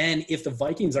 And if the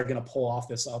Vikings are going to pull off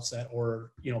this upset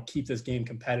or, keep this game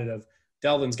competitive,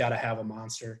 Dalvin's got to have a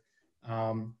monster.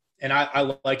 And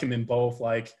I like him in both,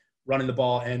 like running the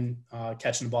ball and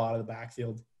catching the ball out of the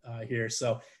backfield here.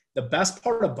 So the best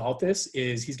part about this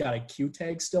is he's got a Q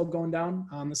tag still going down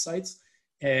on the sites.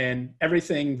 And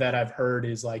everything that I've heard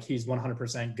is like he's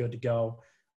 100% good to go.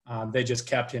 They just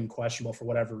kept him questionable for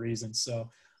whatever reason.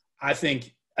 So I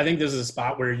think this is a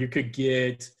spot where you could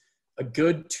get a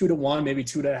good 2-to-1, maybe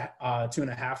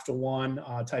 2.5 to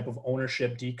 1 type of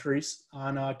ownership decrease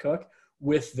on Cook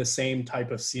with the same type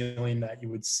of ceiling that you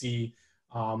would see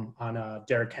on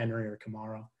Derrick Henry or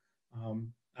Kamara.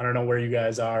 I don't know where you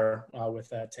guys are with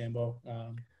that, Tambo.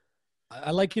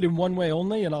 I like it in one way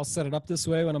only, and I'll set it up this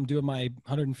way when I'm doing my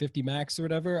 150 max or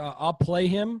whatever. I'll play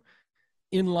him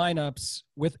in lineups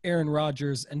with Aaron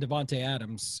Rodgers and Devontae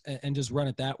Adams and just run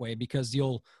it that way, because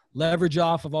you'll leverage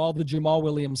off of all the Jamal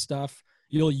Williams stuff.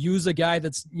 You'll use a guy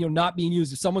that's not being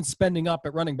used. If someone's spending up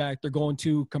at running back, they're going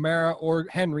to Kamara or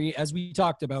Henry, as we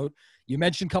talked about. You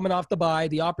mentioned coming off the bye,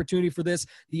 the opportunity for this.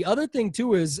 The other thing,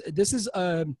 too, is this is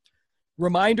a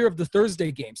reminder of the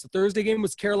Thursday games. The Thursday game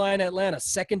was Carolina-Atlanta,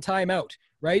 second time out,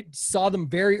 right? Saw them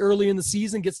very early in the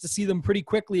season, gets to see them pretty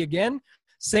quickly again.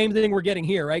 Same thing we're getting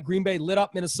here, right? Green Bay lit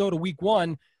up Minnesota week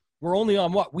 1. We're only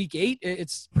on, week 8?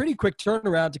 It's pretty quick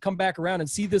turnaround to come back around and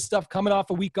see this stuff coming off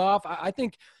a week off. I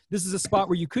think this is a spot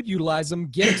where you could utilize them,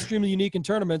 get extremely unique in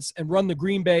tournaments, and run the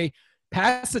Green Bay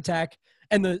pass attack.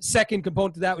 And the second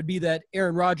component to that would be that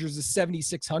Aaron Rodgers is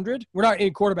 7,600. We're not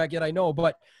in quarterback yet, I know,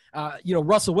 but,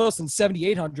 Russell Wilson,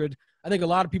 7,800. I think a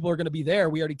lot of people are going to be there.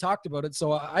 We already talked about it.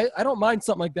 So I don't mind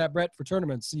something like that, Brett, for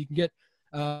tournaments. So you can get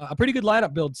a pretty good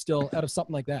lineup build still out of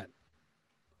something like that.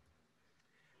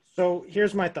 So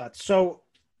here's my thoughts. So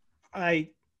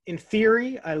in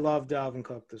theory, I love Dalvin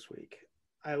Cook this week.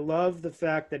 I love the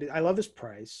fact that I love his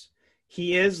price.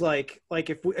 He is like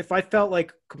if I felt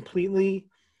like completely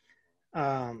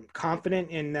confident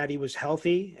in that he was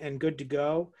healthy and good to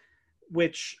go,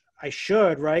 which I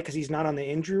should, right? Because he's not on the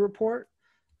injury report.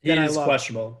 He is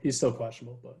questionable. He's still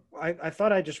questionable, but I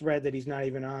thought I just read that he's not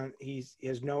even on. He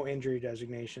has no injury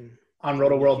designation. On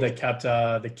RotoWorld, they kept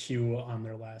the Q on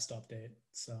their last update.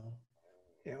 So,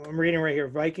 yeah, I'm reading right here.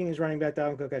 Vikings running back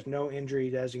Dalvin Cook has no injury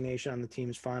designation on the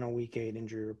team's final Week 8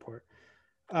 injury report.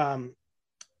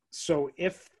 So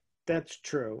if that's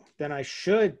true, then I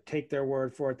should take their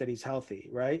word for it that he's healthy,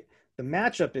 right? The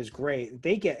matchup is great.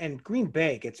 And Green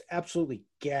Bay gets absolutely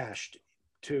gashed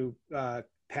to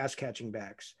pass catching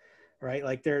backs, right?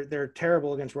 Like they're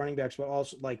terrible against running backs, but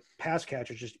also like pass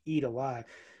catchers just eat alive.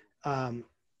 And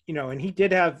he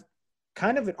did have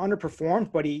kind of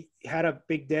underperformed, but he had a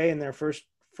big day in their first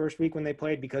week when they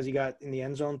played because he got in the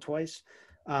end zone twice.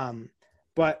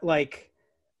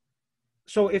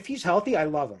 So if he's healthy, I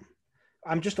love him.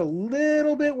 I'm just a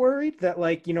little bit worried that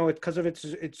it's because of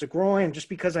it's a groin, just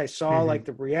because I saw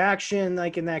the reaction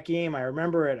in that game. I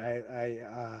remember it.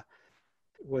 I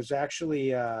was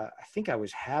actually I think I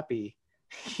was happy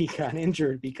he got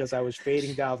injured because I was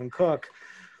fading Dalvin Cook.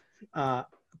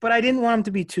 But I didn't want him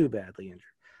to be too badly injured.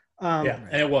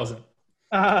 And it wasn't.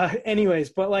 Anyways,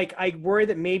 but like I worry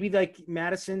that maybe like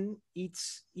Madison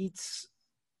eats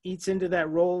into that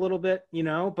role a little bit,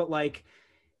 but like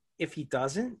if he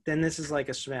doesn't, then this is like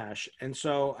a smash. And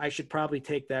so I should probably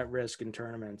take that risk in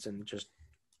tournaments and just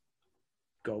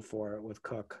go for it with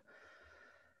Cook.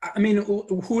 I mean,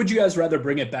 who would you guys rather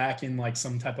bring it back in like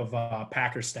some type of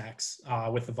Packer stacks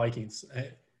with the Vikings?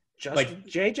 Justin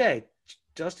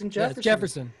Jefferson. Yeah,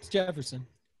 it's Jefferson.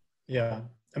 Yeah.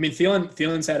 I mean,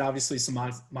 Thielen's had obviously some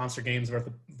monster games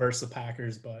versus the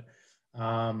Packers, but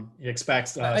you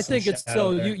expect. I think it's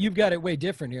so you've got it way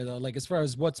different here, though. Like as far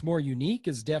as what's more unique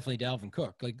is definitely Dalvin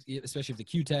Cook. Like especially if the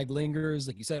Q tag lingers,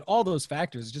 like you said, all those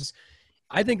factors. Just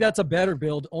I think that's a better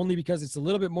build only because it's a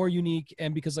little bit more unique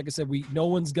and because, like I said, no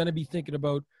one's going to be thinking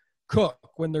about Cook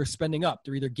when they're spending up.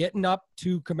 They're either getting up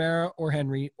to Kamara or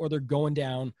Henry, or they're going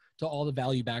down to all the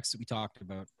value backs that we talked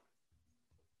about.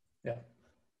 Yeah.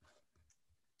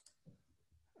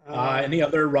 Any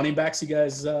other running backs you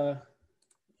guys want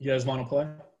to play?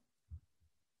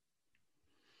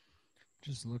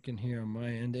 Just looking here on my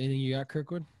end. Anything you got,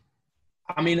 Kirkwood?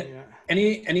 I mean,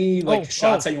 any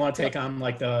shots that you want to take on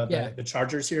like the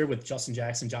Chargers here with Justin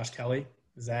Jackson, Josh Kelly?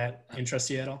 Does that interest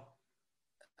you at all?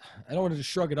 I don't want to just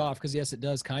shrug it off because yes, it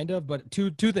does kind of. But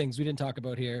two things we didn't talk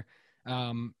about here: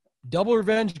 double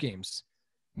revenge games.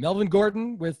 Melvin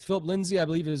Gordon with Philip Lindsay, I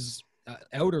believe, is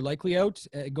out or likely out,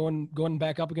 going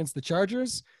back up against the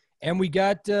Chargers, and we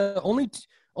got only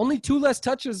two less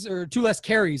touches or two less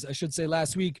carries, I should say,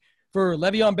 last week for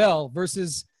Le'Veon Bell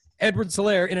versus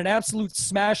Edwards-Helaire in an absolute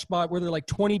smash spot where they're like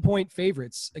 20-point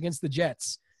favorites against the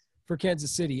Jets for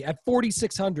Kansas City at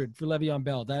 4,600 for Le'Veon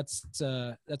Bell. That's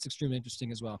extremely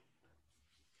interesting as well.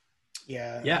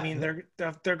 Yeah. I mean, they're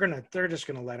just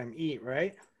gonna let him eat,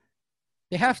 right?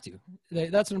 They have to.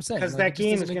 That's what I'm saying. Because that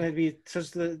game is going to be –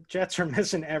 because the Jets are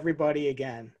missing everybody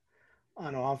again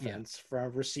on offense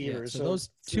from receivers. Yeah, so those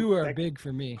two are big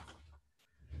for me.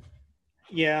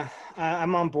 Yeah,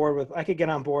 I'm on board with – I could get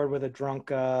on board with a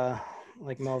drunk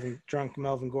Melvin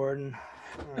Gordon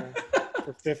for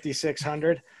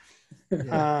 5,600.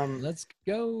 Let's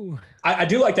go. I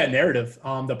do like that narrative.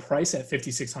 The price at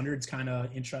 5,600 is kind of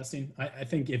interesting. I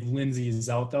think if Lindsay is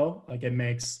out, though, like it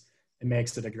makes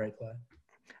it a great play.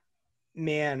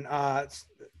 Man, I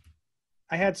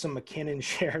had some McKinnon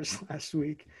shares last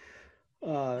week,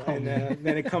 and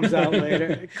then it comes out later.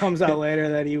 It comes out later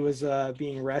that he was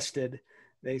being rested.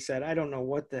 They said, I don't know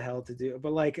what the hell to do,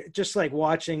 but just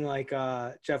watching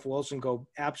Jeff Wilson go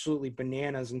absolutely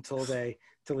bananas until he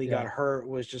got hurt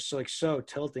was just so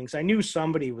tilting. So I knew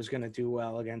somebody was going to do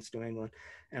well against New England,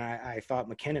 and I thought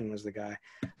McKinnon was the guy.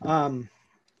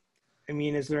 I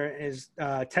mean, is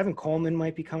Tevin Coleman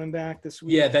might be coming back this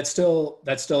week? Yeah, that still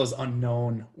is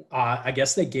unknown. I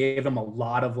guess they gave him a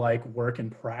lot of work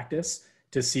and practice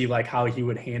to see how he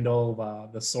would handle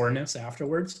the soreness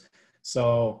afterwards.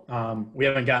 So we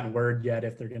haven't gotten word yet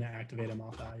if they're going to activate him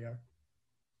off IR.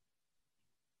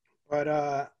 But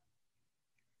I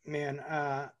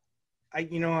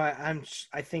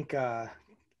think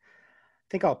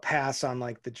I'll pass on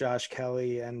the Josh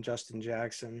Kelly and Justin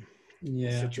Jackson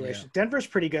situation. Yeah. Denver's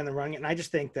pretty good in the running, and I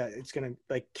just think that it's going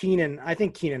to Keenan. I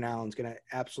think Keenan Allen's going to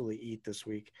absolutely eat this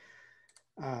week.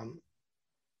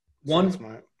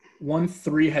 One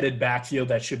three-headed backfield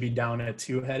that should be down at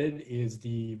two-headed is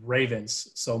the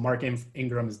Ravens. So Mark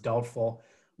Ingram is doubtful,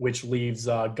 which leaves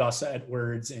Gus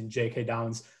Edwards and J.K.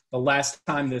 Dobbins. The last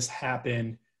time this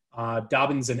happened,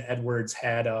 Dobbins and Edwards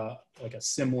had a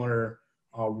similar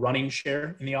running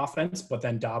share in the offense, but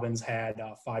then Dobbins had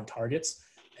 5 targets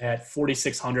at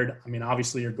 4,600. I mean,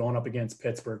 obviously you're going up against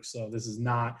Pittsburgh, so this is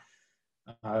not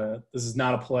a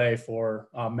play for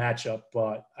a matchup,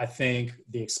 but I think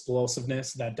the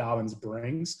explosiveness that Dobbins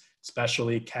brings,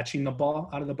 especially catching the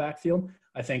ball out of the backfield,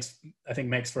 I think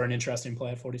makes for an interesting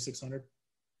play at 4,600.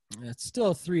 It's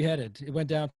still 3-headed. It went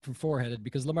down from 4-headed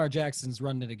because Lamar Jackson's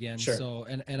running it again. Sure. So,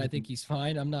 and I think he's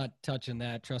fine. I'm not touching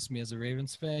that. Trust me, as a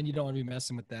Ravens fan, you don't want to be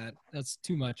messing with that. That's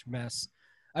too much mess.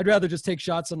 I'd rather just take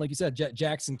shots on, like you said,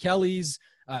 Jackson Kelly's,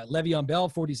 Le'Veon Bell,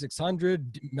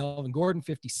 4,600, Melvin Gordon,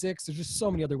 56. There's just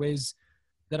so many other ways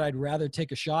that I'd rather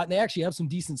take a shot. And they actually have some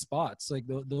decent spots.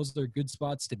 Those are good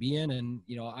spots to be in. And,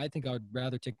 I think I would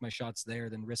rather take my shots there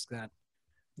than risk that.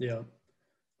 Yeah.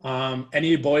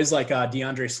 Any boys like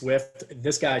DeAndre Swift?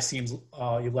 This guy seems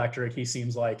electric. He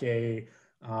seems like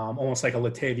almost like a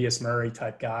Latavius Murray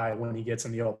type guy when he gets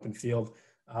in the open field.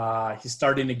 He's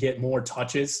starting to get more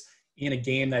touches in a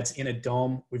game that's in a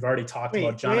dome. We've already talked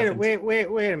about Jonathan.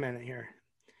 Wait a minute here.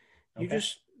 You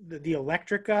the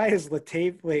electric guy is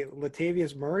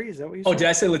Latavius Murray. Is that what you said? Oh, did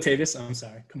I say Latavius? I'm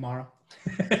sorry, Kamara.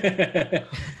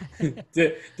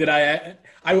 did I?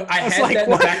 I had like, that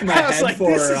in the back of my head like,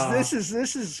 for. This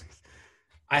is.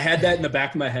 I had that in the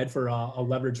back of my head for a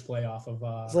leverage play off of.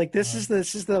 It's like this is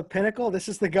the pinnacle. This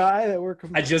is the guy that we're.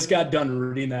 I just got done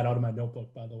reading that out of my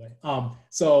notebook, by the way.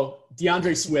 So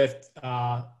DeAndre Swift,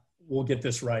 we'll get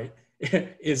this right,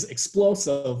 is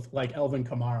explosive like Elvin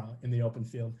Kamara in the open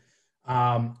field.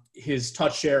 His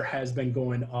touch share has been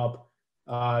going up,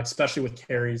 especially with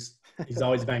carries. He's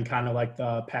always been kind of like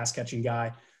the pass catching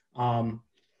guy.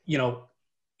 You know,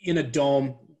 in a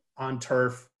dome on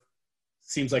turf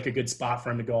seems like a good spot for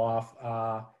him to go off.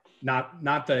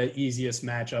 Not the easiest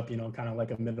matchup, you know, kind of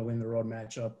like a middle in the road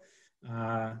matchup.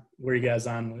 Where are you guys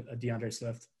on with DeAndre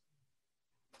Swift?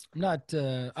 I'm not.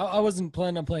 I wasn't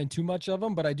planning on playing too much of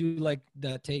him, but I do like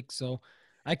that take. So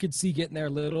I could see getting there a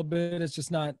little bit. It's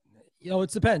just not. You know,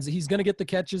 it depends. He's going to get the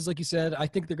catches, like you said. I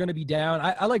think they're going to be down.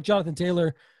 I like Jonathan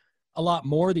Taylor a lot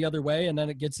more the other way, and then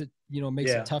it gets it. You know,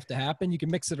 makes it tough to happen. You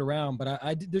can mix it around, but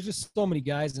there's just so many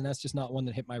guys, and that's just not one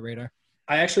that hit my radar.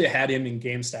 I actually had him in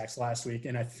game stacks last week,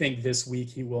 and I think this week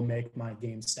he will make my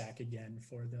game stack again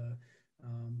for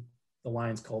the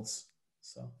Lions Colts.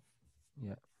 So,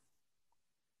 yeah.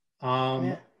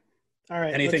 All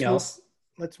right. Anything else?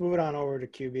 Let's move it on over to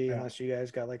QB, unless you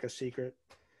guys got like a secret.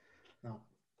 No.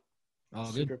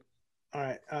 Oh, good. All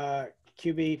right.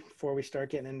 QB, before we start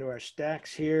getting into our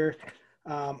stacks here.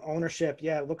 Ownership,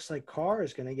 it looks like Carr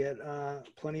is going to get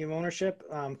plenty of ownership.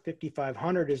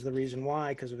 5,500 is the reason why,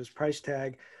 because of his price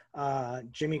tag.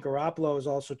 Jimmy Garoppolo is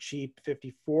also cheap,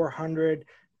 5,400.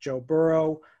 Joe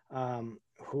Burrow,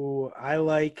 who I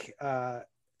like,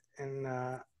 and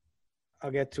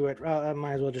I'll get to it. I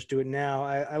might as well just do it now.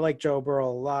 I like Joe Burrow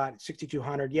a lot,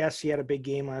 6,200. Yes, he had a big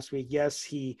game last week. Yes,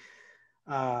 he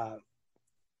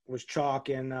was chalk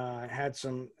and had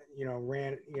some,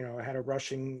 had a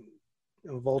rushing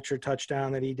vulture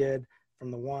touchdown that he did from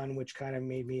the one, which kind of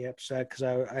made me upset because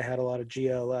I had a lot of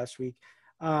GL last week.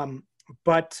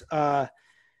 But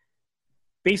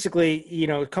basically,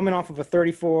 coming off of a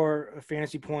 34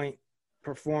 fantasy point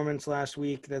performance last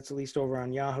week, that's at least over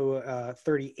on Yahoo,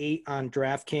 38 on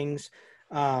DraftKings,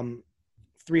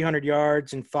 300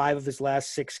 yards in 5 of his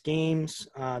last 6 games.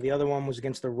 The other one was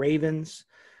against the Ravens.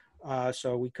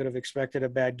 So we could have expected a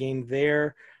bad game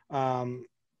there.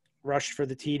 Rushed for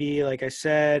the TD, like I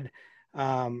said,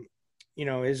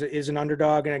 is an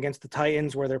underdog and against the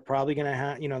Titans, where they're probably going to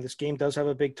have, this game does have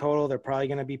a big total. They're probably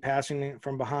going to be passing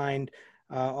from behind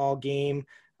all game.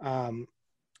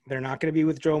 They're not going to be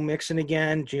with Joe Mixon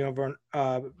again.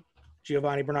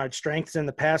 Giovanni Bernard's strength is in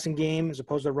the passing game as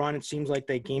opposed to run. It seems like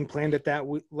they game planned it that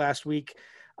last week.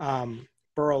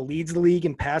 Burrow leads the league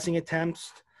in passing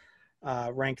attempts,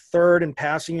 ranked 3rd in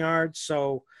passing yards.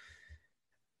 So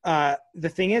the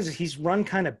thing is he's run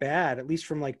kind of bad, at least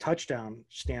from like touchdown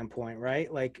standpoint,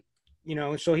 right? Like,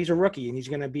 so he's a rookie and he's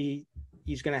going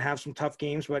to have some tough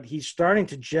games, but he's starting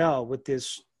to gel with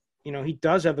this. He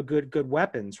does have a good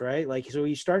weapons, right? Like, so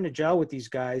he's starting to gel with these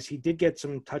guys. He did get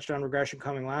some touchdown regression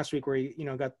coming last week where he,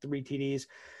 got 3 TDs.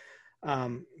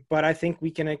 But I think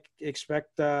we can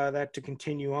expect that to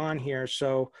continue on here.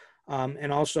 So,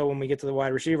 and also when we get to the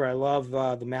wide receiver, I love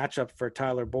the matchup for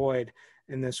Tyler Boyd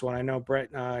in this one. I know, Brett,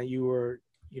 you were,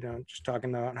 just talking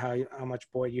about how much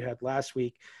Boyd you had last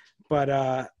week, but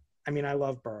I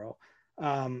love Burrow.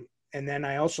 And then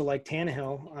I also like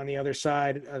Tannehill on the other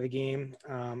side of the game,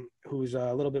 who's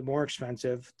a little bit more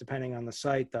expensive depending on the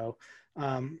site though.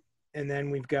 And then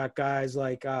we've got guys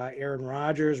like Aaron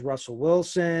Rodgers, Russell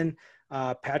Wilson,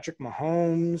 Patrick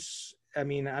Mahomes. I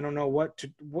don't know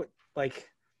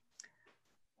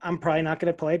I'm probably not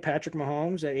going to play Patrick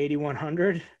Mahomes at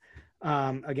 8,100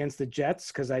 against the Jets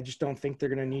because I just don't think they're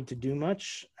going to need to do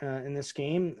much in this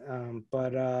game.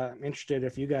 But I'm interested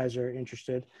if you guys are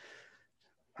interested.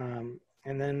 And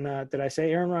then did I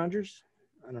say Aaron Rodgers?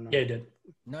 I don't know. Yeah, you did.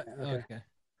 No, okay.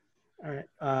 All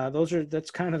right.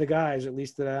 That's kind of the guys, at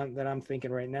least that I'm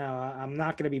thinking right now. I'm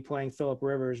not going to be playing Phillip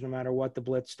Rivers no matter what the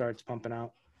blitz starts pumping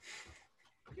out.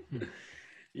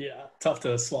 Yeah, tough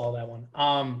to swallow that one.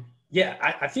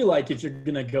 I feel like if you're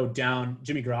going to go down,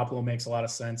 Jimmy Garoppolo makes a lot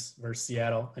of sense versus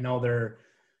Seattle. I know they're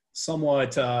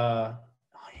somewhat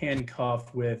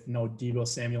handcuffed with no Deebo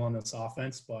Samuel in this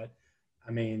offense, but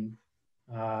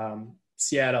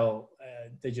Seattle,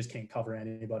 they just can't cover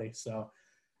anybody. So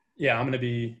yeah, I'm going to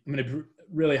be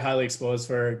really highly exposed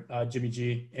for Jimmy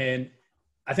G. And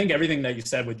I think everything that you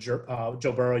said with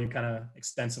Joe Burrow, you kind of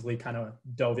extensively kind of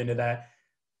dove into that.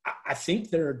 I think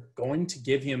they're going to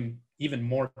give him even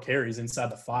more carries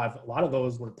inside the 5. A lot of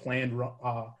those were planned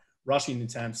rushing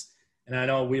attempts. And I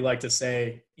know we like to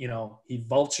say, you know, he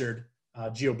vultured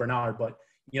Gio Bernard, but,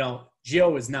 you know,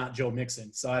 Gio is not Joe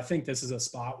Mixon. So I think this is a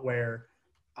spot where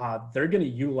they're going to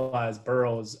utilize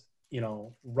Burrow's, you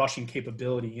know, rushing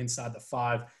capability inside the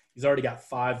 5. He's already got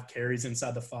 5 carries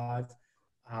inside the 5.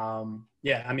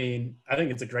 Yeah, I mean, I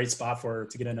think it's a great spot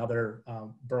to get another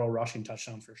Burrow rushing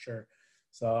touchdown for sure.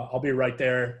 So I'll be right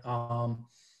there.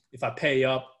 If I pay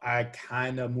up, I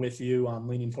kind of am with you. I'm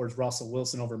leaning towards Russell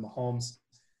Wilson over Mahomes.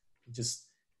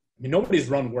 Nobody's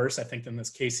run worse, I think, than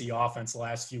this KC offense the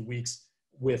last few weeks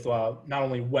with not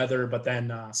only weather, but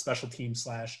then special team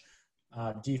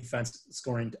 / defense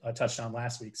scoring a touchdown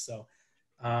last week. So,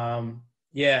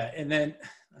 yeah. And then,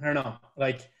 I don't know,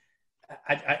 like,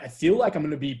 I feel like I'm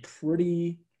going to be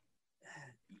pretty,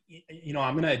 you know,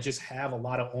 I'm going to just have a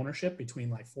lot of ownership between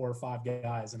like 4 or 5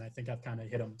 guys. And I think I've kind of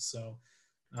hit them. So,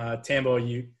 Tambo,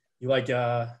 you like,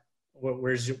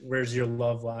 where's your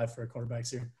love live for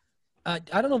quarterbacks here? I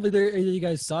don't know if either of you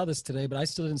guys saw this today, but I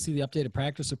still didn't see the updated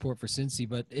practice report for Cincy,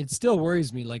 but it still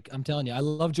worries me. Like, I'm telling you, I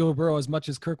love Joe Burrow as much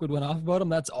as Kirkwood went off about him.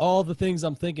 That's all the things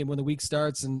I'm thinking when the week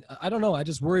starts. And I don't know. I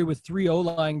just worry with 3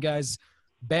 O-line guys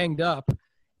banged up,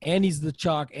 and he's the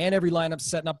chalk, and every lineup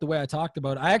setting up the way I talked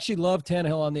about. I actually love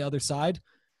Tannehill on the other side.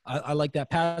 I like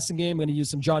that passing game. I'm going to use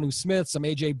some Jonnu Smith, some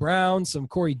A.J. Brown, some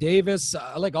Corey Davis.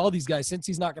 I like all these guys. Since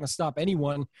he's not going to stop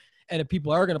anyone, and if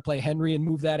people are going to play Henry and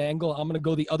move that angle, I'm going to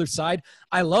go the other side.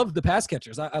 I love the pass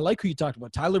catchers. I like who you talked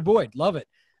about. Tyler Boyd, love it.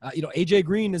 You know, A.J.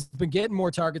 Green has been getting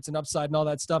more targets and upside and all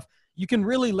that stuff. You can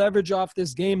really leverage off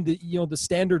this game, the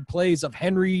standard plays of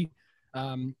Henry,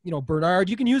 Bernard.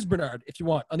 You can use Bernard if you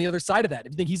want on the other side of that.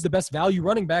 If you think he's the best value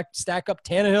running back, stack up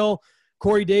Tannehill,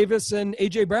 Corey Davis, and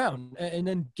A.J. Brown, and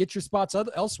then get your spots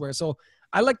elsewhere. So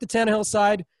I like the Tannehill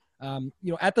side.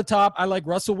 At the top, I like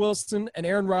Russell Wilson and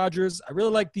Aaron Rodgers. I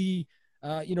really like the,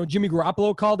 Jimmy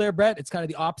Garoppolo call there, Brett. It's kind of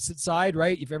the opposite side,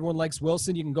 right? If everyone likes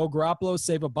Wilson, you can go Garoppolo,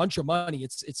 save a bunch of money.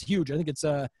 It's huge. I think it's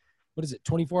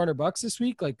 $2,400 this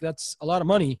week? Like, that's a lot of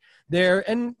money there.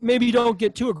 And maybe you don't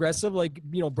get too aggressive, like,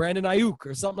 Brandon Ayuk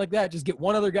or something like that. Just get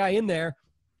one other guy in there,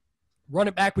 run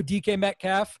it back with DK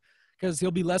Metcalf, because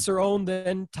he'll be lesser owned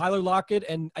than Tyler Lockett.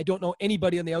 And I don't know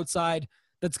anybody on the outside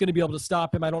that's going to be able to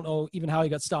stop him. I don't know even how he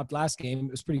got stopped last game. It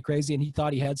was pretty crazy, and he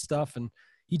thought he had stuff, and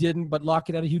he didn't. But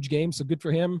Lockett had a huge game, so good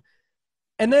for him.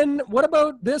 And then what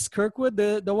about this, Kirkwood,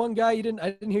 the one guy I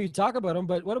didn't hear you talk about him,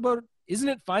 but what about, isn't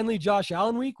it finally Josh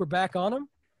Allen week? We're back on him?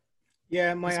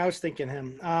 Yeah, I was thinking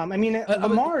him.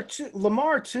 Lamar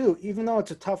too, even though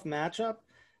it's a tough matchup,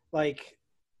 like,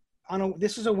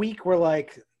 this is a week where,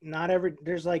 like,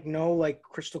 there's like no, like,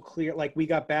 crystal clear, like, we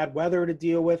got bad weather to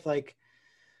deal with,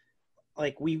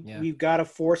 we've got to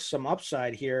force some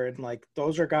upside here. And, like,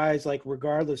 those are guys, like,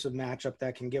 regardless of matchup,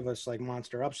 that can give us, like,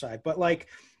 monster upside. But, like,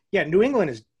 yeah, New England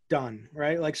is done,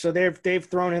 right? Like, so they've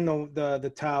thrown in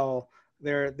the towel.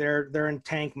 They're in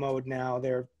tank mode now.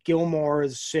 Gilmore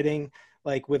is sitting,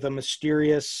 like, with a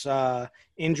mysterious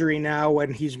injury now,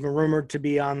 when he's been rumored to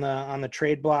be on the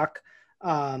trade block.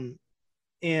 And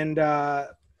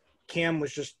Cam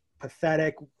was just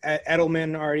pathetic.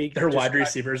 Edelman already. They're wide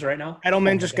receivers right now.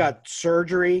 Edelman just got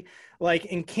surgery.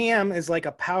 Like, and Cam is like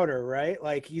a powder, right?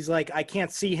 Like, he's like, I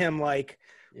can't see him, like,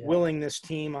 willing this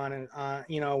team on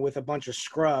with a bunch of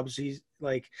scrubs. He's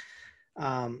like,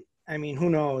 who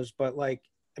knows? But, like,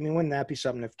 wouldn't that be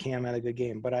something if Cam had a good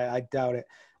game? But I doubt it.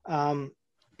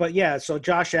 But yeah, so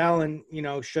Josh Allen,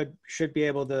 should be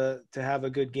able to have a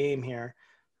good game here.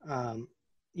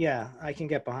 Yeah, I can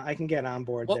get on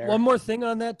board there. One more thing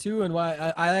on that too, and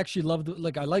why I actually love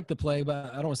I like the play,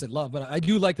 but I don't want to say love, but I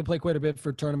do like to play quite a bit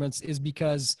for tournaments, is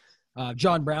because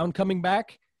John Brown coming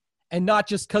back, and not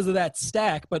just because of that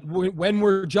stack, but when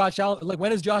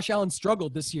has Josh Allen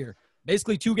struggled this year?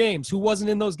 Basically 2 games. Who wasn't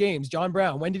in those games? John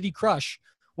Brown. When did he crush?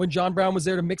 When John Brown was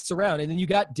there to mix around, and then you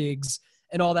got Diggs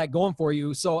and all that going for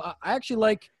you. So I actually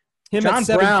like him. John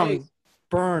Brown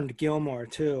burned Gilmore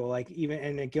too. Like,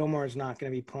 and Gilmore is not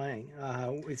going to be playing.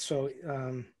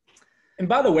 And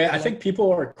by the way, I think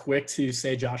people are quick to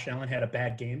say Josh Allen had a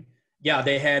bad game. Yeah,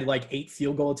 they had like 8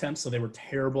 field goal attempts, so they were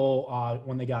terrible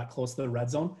when they got close to the red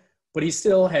zone. But he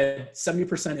still had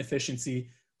 70% efficiency.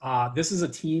 This is a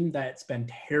team that's been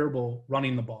terrible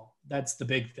running the ball. That's the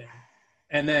big thing.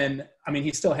 And then,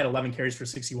 he still had 11 carries for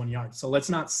 61 yards. So let's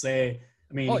not say,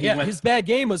 his bad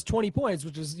game was 20 points,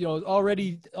 which is,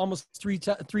 already almost three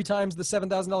times the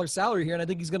 $7,000 salary here. And I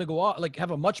think he's going to go out, like,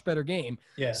 have a much better game.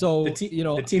 Yeah. So, the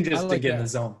team just didn't get in the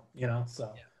zone,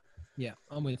 so. Yeah,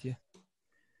 I'm with you.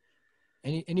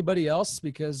 Anybody else?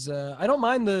 Because I don't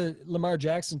mind the Lamar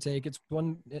Jackson take. It's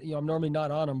one, I'm normally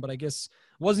not on him, but I guess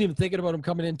wasn't even thinking about him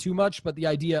coming in too much. But the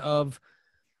idea of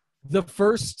the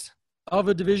first of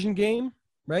a division game,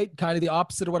 right? Kind of the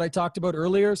opposite of what I talked about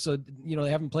earlier. So, they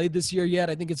haven't played this year yet.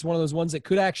 I think it's one of those ones that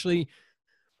could actually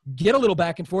get a little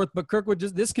back and forth. But Kirkwood,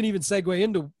 this can even segue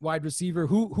into wide receiver.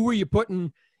 Who are you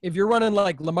putting if you're running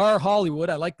like Lamar Hollywood?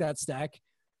 I like that stack.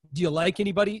 Do you like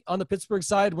anybody on the Pittsburgh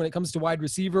side when it comes to wide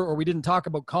receiver? Or we didn't talk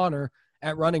about Connor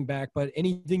at running back, but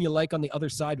anything you like on the other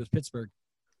side with Pittsburgh?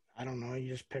 I don't know. You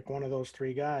just pick one of those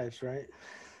three guys, right?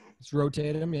 Just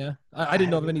rotate them, yeah. I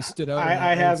didn't know if any stood out.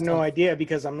 I have no idea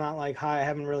because I'm not like high. I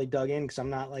haven't really dug in because I'm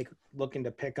not like looking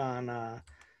to pick on.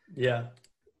 It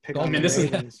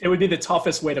would be the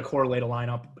toughest way to correlate a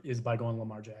lineup is by going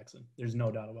Lamar Jackson. There's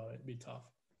no doubt about it. It'd be tough.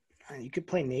 You could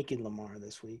play naked Lamar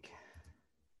this week.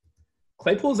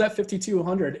 Claypool's at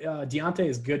 5,200. Deontay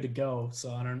is good to go.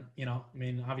 So I don't,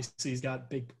 obviously he's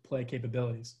got big play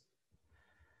capabilities.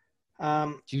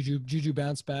 Juju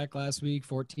bounced back last week,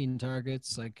 14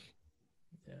 targets.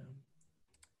 Yeah.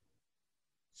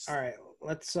 All right,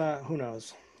 let's. Who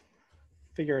knows?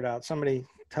 Figure it out. Somebody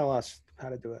tell us how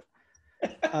to do it.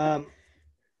 All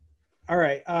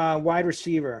right, wide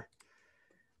receiver.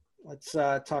 Let's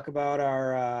talk about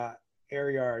our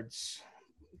air yards.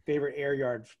 Favorite air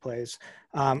yard plays.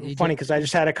 Funny because I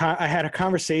just had I had a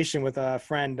conversation with a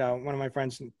friend, one of my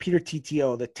friends, Peter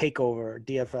TTO, the Takeover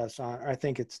DFS I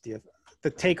think it's the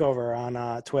Takeover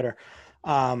on Twitter.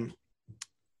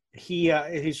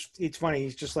 It's funny.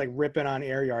 He's just like ripping on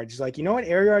air yards. He's like, you know what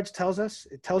air yards tells us?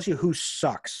 It tells you who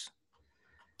sucks,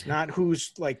 not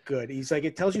who's like good. He's like,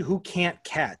 it tells you who can't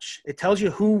catch. It tells you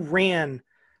who ran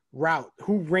a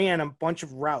bunch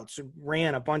of routes,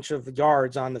 ran a bunch of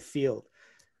yards on the field.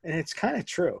 And it's kind of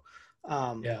true.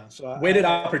 So weighted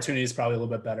opportunity is probably a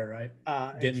little bit better, right?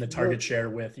 Getting the target share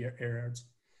with your air yards.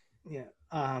 Yeah.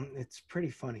 It's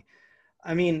pretty funny.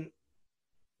 I mean,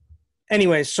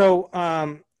 anyway, so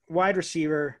wide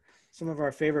receiver, some of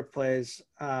our favorite plays,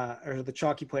 or the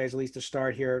chalky plays, at least to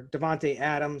start here. Davante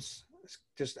Adams,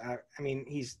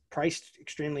 he's priced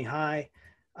extremely high,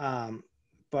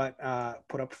 but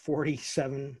put up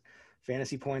 47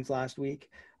 fantasy points last week.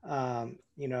 And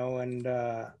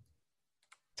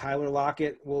Tyler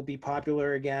Lockett will be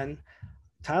popular again.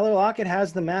 Tyler Lockett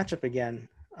has the matchup again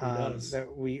that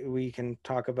we can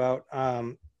talk about.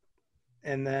 And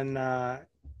then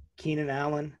Keenan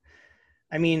Allen.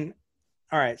 I mean,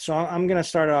 all right, so I'm going to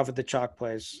start off with the chalk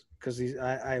plays because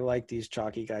I like these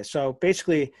chalky guys. So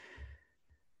basically,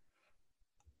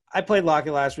 I played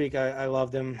Lockett last week. I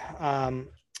loved him.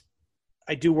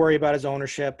 I do worry about his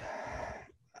ownership,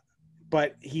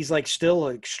 but he's like still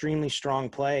an extremely strong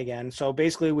play again. So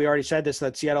basically we already said this,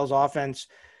 that Seattle's offense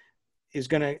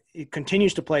it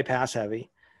continues to play pass heavy.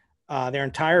 Their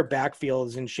entire backfield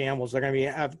is in shambles. They're going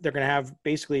to have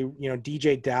basically,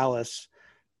 DJ Dallas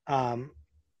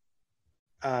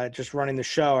just running the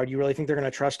show. Or do you really think they're going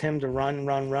to trust him to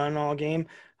run all game?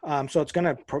 So it's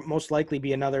going to most likely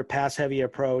be another pass heavy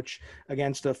approach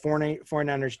against the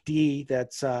 49ers D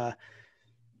that's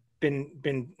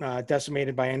been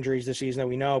decimated by injuries this season that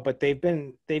we know, but they've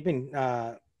been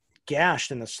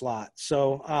gashed in the slot.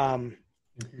 So,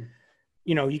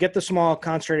 you get the small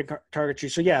concentrated target tree.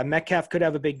 So yeah, Metcalf could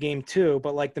have a big game too,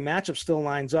 but like the matchup still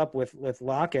lines up with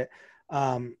Lockett.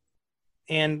 And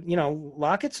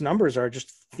Lockett's numbers are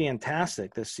just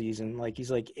fantastic this season. Like he's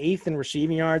like 8th in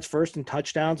receiving yards, 1st in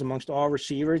touchdowns amongst all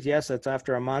receivers. Yes, that's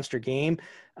after a monster game.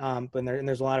 But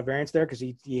there's a lot of variance there because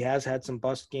he has had some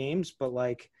bust games, but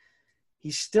like,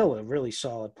 he's still a really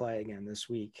solid play again this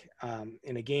week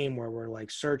in a game where we're like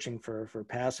searching for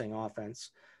passing offense.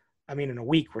 I mean, in a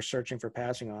week we're searching for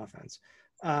passing offense.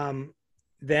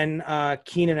 Then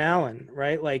Keenan Allen,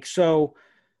 right? Like, so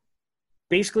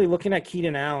basically looking at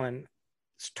Keenan Allen's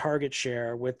target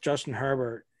share with Justin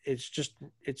Herbert,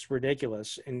 it's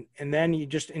ridiculous. And then you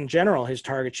just, in general, his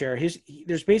target share,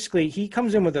 he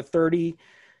comes in with a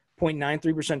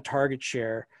 30.93% target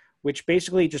share, which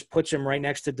basically just puts him right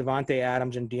next to Davante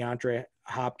Adams and DeAndre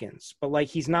Hopkins. But like,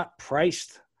 he's not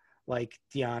priced like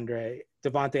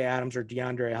Davante Adams or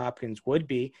DeAndre Hopkins would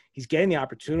be. He's getting the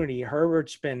opportunity.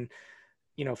 Herbert's been,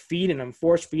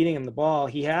 force feeding him the ball.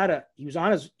 He had a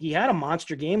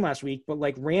monster game last week, but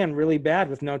like ran really bad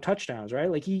with no touchdowns,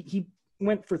 right? Like he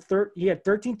went for he had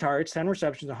 13 targets, 10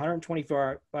 receptions,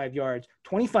 125 yards,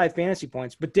 25 fantasy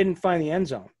points, but didn't find the end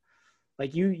zone.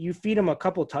 Like you feed him a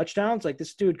couple touchdowns, like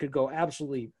this dude could go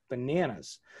absolutely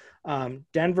bananas.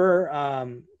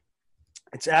 Denver,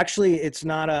 it's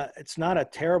not a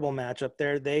terrible matchup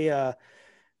there.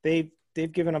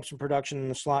 They've given up some production in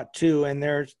the slot too, and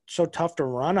they're so tough to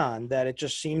run on that it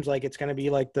just seems like it's going to be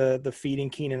like the feeding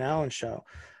Keenan Allen show.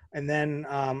 And then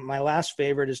my last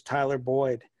favorite is Tyler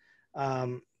Boyd.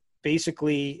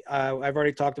 basically, I've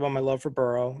already talked about my love for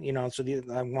Burrow, so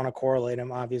I want to correlate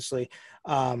him, obviously.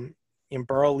 And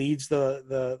Burrow leads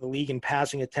the league in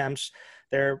passing attempts.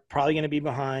 They're probably going to be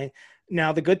behind.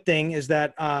 Now, the good thing is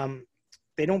that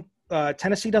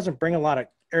Tennessee doesn't bring a lot of,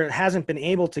 or hasn't been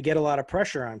able to get a lot of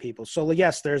pressure on people. So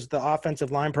yes, there's the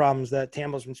offensive line problems that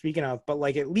Tambo's been speaking of, but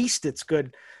like, at least it's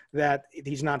good that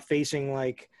he's not facing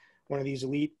like one of these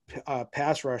elite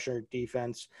pass rusher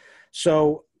defense.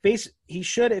 So he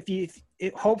should,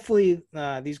 hopefully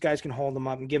these guys can hold him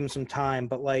up and give him some time,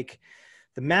 but like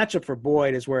the matchup for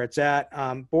Boyd is where it's at.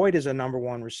 Boyd is a number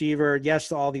one receiver.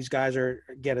 Yes, all these guys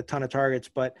get a ton of targets,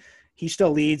 but he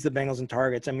still leads the Bengals in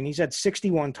targets. I mean, he's had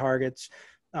 61 targets,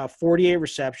 48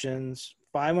 receptions,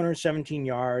 517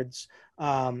 yards.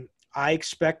 I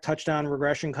expect touchdown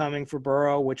regression coming for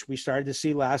Burrow, which we started to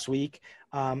see last week.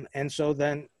 And so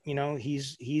then,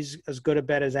 he's as good a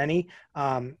bet as any.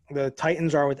 The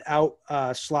Titans are without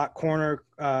slot corner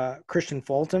Christian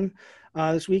Fulton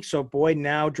this week. So Boyd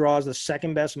now draws the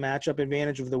second best matchup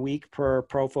advantage of the week per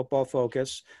Pro Football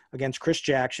Focus against Chris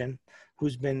Jackson,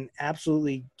 who's been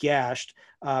absolutely gashed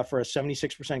for a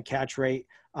 76% catch rate.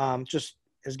 Just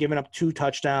has given up 2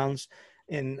 touchdowns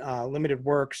in limited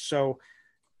work. So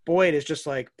Boyd is just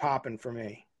like popping for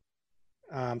me.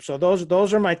 So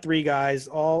those are my 3 guys,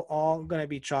 all going to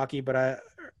be chalky, but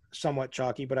somewhat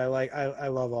chalky, but I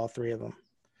love all 3 of them.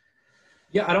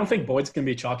 Yeah, I don't think Boyd's going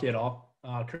to be chalky at all,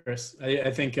 Chris.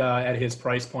 I think at his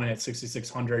price point at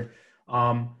 6,600,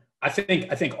 I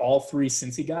think all 3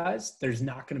 Cincy guys, there's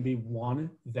not going to be one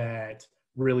that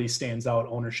really stands out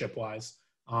ownership wise.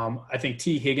 I think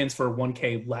T. Higgins for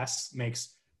 1K less makes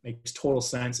total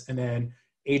sense. And then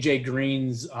AJ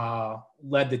Green's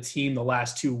led the team the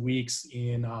last 2 weeks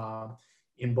in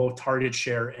both target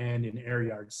share and in air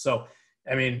yards. So,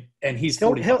 I mean, and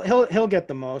he'll get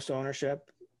the most ownership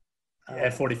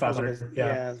at 4,500.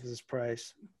 Yeah, his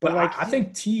price. But like, I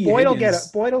think Boyd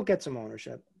will get some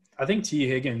ownership. I think T.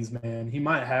 Higgins, man, he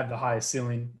might have the highest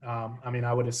ceiling. I mean,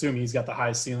 I would assume he's got the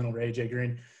highest ceiling over AJ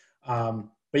Green.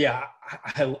 But yeah,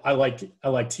 I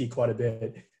like T quite a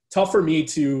bit. Tough for me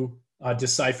to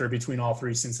decipher between all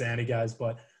 3 Cincinnati guys,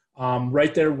 but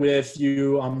right there with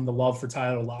you on the love for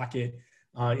Tyler Lockett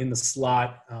in the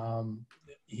slot.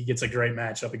 He gets a great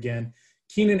matchup again.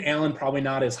 Keenan Allen probably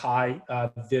not as high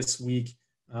this week.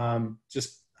 I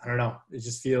don't know. It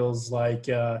just feels like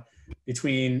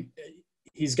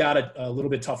he's got a little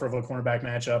bit tougher of a cornerback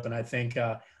matchup, and I think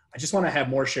I just want to have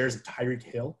more shares of Tyreek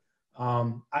Hill.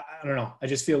 I don't know. I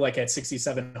just feel like at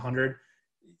 6,700,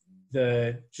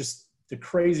 the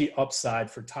crazy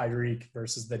upside for Tyreek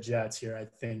versus the Jets here, I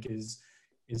think is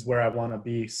where I want to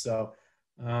be. So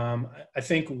I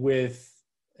think with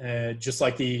just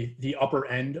like the upper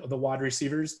end of the wide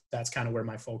receivers, that's kind of where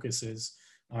my focus is.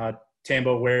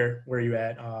 Tambo, where are you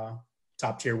at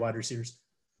top tier wide receivers?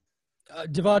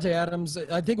 Devontae Adams,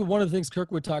 I think one of the things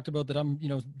Kirkwood talked about that I'm,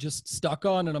 just stuck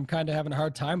on, and I'm kind of having a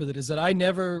hard time with it, is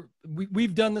that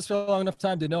we've done this for a long enough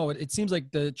time to know it. It seems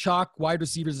like the chalk wide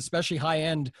receivers, especially high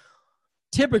end,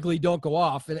 typically don't go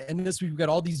off. And this, we've got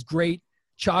all these great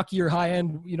chalkier high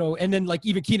end, and then like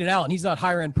even Keenan Allen, he's not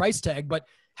higher end price tag, but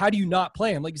how do you not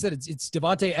play him? Like you said, it's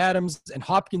Devontae Adams and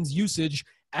Hopkins usage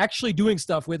actually doing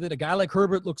stuff with it. A guy like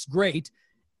Herbert looks great.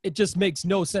 It just makes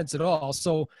no sense at all.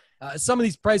 So some of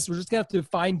these prices, we're just gonna have to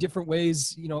find different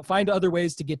ways, find other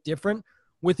ways to get different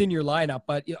within your lineup.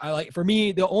 But for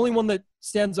me, the only one that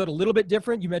stands out a little bit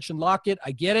different, you mentioned Lockett.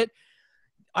 I get it.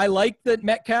 I like that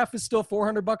Metcalf is still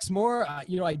 $400 more. I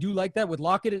do like that with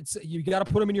Lockett. You got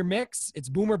to put him in your mix. It's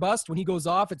boom or bust. When he goes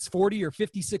off, it's 40 or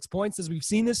 56 points as we've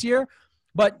seen this year.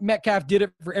 But Metcalf did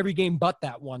it for every game but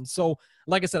that one. So,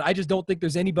 like I said, I just don't think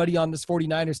there's anybody on this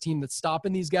 49ers team that's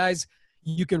stopping these guys.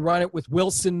 You can run it with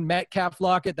Wilson, Metcalf,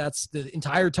 Lockett. That's the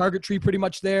entire target tree pretty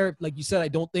much there. Like you said, I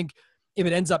don't think if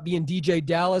it ends up being DJ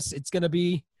Dallas, it's going to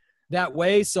be that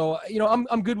way. So,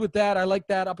 I'm good with that. I like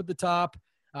that up at the top.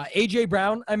 A.J.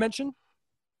 Brown, I mentioned.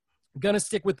 I'm going to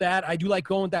stick with that. I do like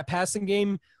going with that passing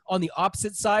game on the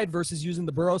opposite side versus using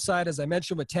the Burrow side. As I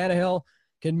mentioned with Tannehill,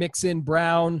 can mix in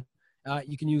Brown.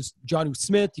 You can use Jonnu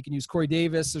Smith. You can use Corey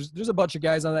Davis. There's a bunch of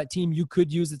guys on that team you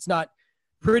could use. It's not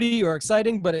pretty or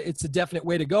exciting, but it's a definite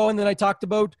way to go. And then I talked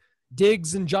about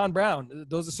Diggs and John Brown.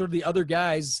 Those are sort of the other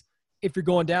guys, if you're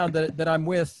going down, that I'm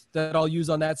with, that I'll use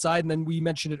on that side. And then we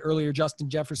mentioned it earlier, Justin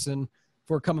Jefferson,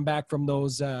 for coming back from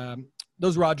those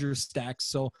Rodgers stacks.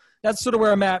 So that's sort of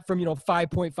where I'm at from,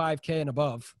 5.5K and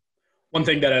above. One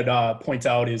thing that I'd point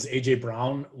out is A.J.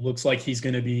 Brown looks like he's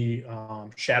going to be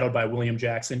shadowed by William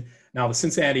Jackson. Now, the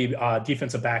Cincinnati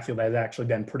defensive backfield has actually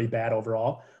been pretty bad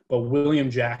overall, but William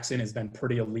Jackson has been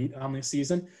pretty elite on this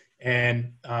season.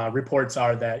 And reports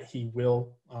are that he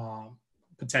will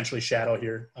potentially shadow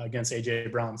here against A.J.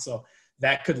 Brown. So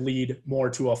that could lead more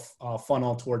to a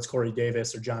funnel towards Corey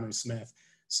Davis or Jonnu Smith.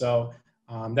 So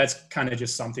that's kind of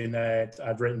just something that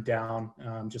I've written down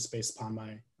just based upon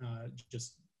my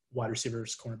just wide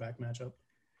receivers cornerback matchup.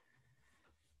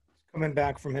 Coming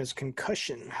back from his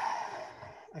concussion,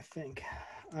 I think.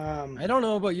 I don't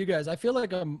know about you guys. I feel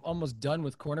like I'm almost done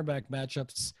with cornerback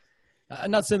matchups. I'm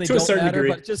not saying they to a don't certain matter,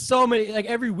 degree. but just so many. Like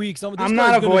every week, I'm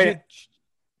not avoiding.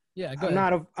 Yeah, go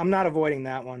ahead. I'm not avoiding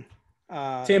that one.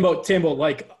 Tambo,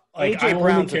 like AJ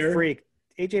Brown's a freak.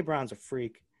 AJ Brown's a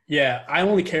freak. Yeah, I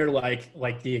only care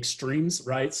like the extremes,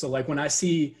 right? So like when I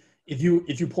see if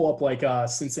you pull up like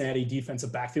Cincinnati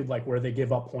defensive backfield, like where they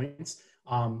give up points,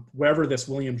 wherever this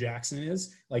William Jackson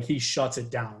is, like he shuts it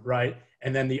down, right?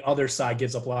 And then the other side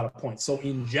gives up a lot of points. So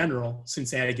in general,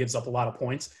 Cincinnati gives up a lot of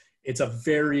points. It's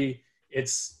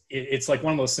like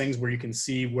one of those things where you can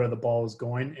see where the ball is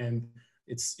going, and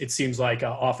it seems like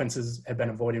offenses have been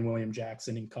avoiding William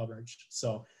Jackson in coverage.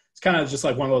 So it's kind of just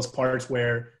like one of those parts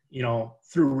where, you know,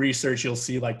 through research, you'll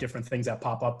see like different things that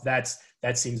pop up. That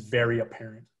seems very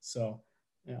apparent. So,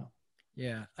 yeah.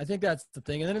 Yeah, I think that's the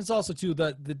thing. And then it's also too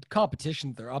the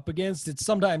competition they're up against.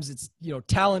 Sometimes it's, you know,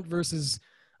 talent versus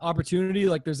opportunity.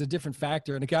 Like there's a different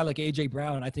factor. And a guy like AJ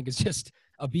Brown, I think is just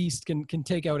a beast, can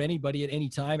take out anybody at any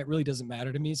time. It really doesn't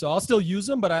matter to me. So I'll still use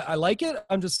him, but I like it.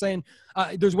 I'm just saying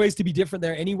there's ways to be different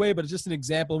there anyway, but it's just an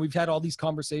example. We've had all these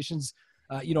conversations,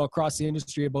 you know, across the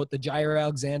industry about the Jair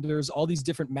Alexanders, all these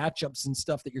different matchups and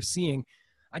stuff that you're seeing.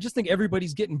 I just think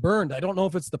everybody's getting burned. I don't know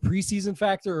if it's the preseason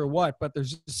factor or what, but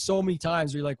there's just so many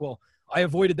times where you're like, well, I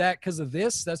avoided that because of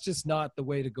this. That's just not the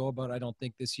way to go about it, I don't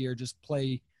think, this year. Just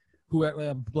play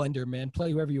whoever, blender, man.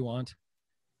 Play whoever you want.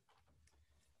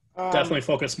 Definitely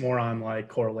focus more on like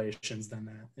correlations than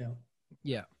that.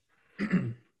 Yeah.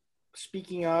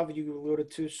 Speaking of, you alluded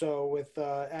to, so with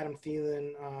Adam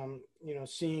Thielen, you know,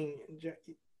 seeing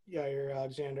Jair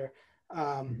Alexander,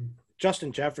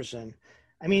 Justin Jefferson.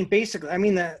 I mean, basically,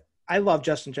 I love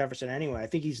Justin Jefferson anyway. I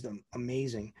think he's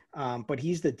amazing, but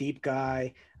he's the deep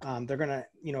guy. They're gonna,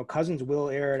 you know, Cousins will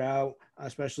air it out,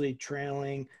 especially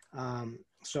trailing.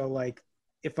 So like,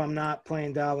 if I'm not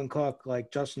playing Dalvin Cook,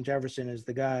 like Justin Jefferson is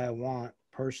the guy I want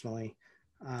personally.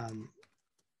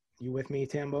 You with me,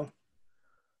 Tambo?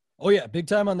 Oh yeah, big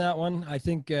time on that one. I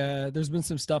think there's been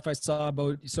some stuff I saw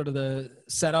about sort of the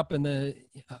setup and the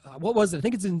what was it? I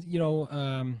think it's in, you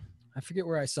know, I forget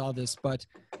where I saw this, but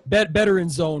better in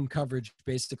zone coverage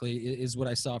basically is what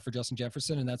I saw for Justin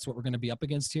Jefferson, and that's what we're going to be up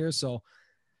against here. So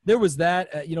there was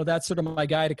that. You know, that's sort of my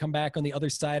guy to come back on the other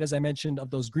side, as I mentioned, of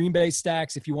those Green Bay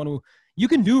stacks. If you want to, you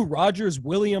can do Rodgers,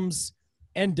 Williams,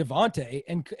 and Devontae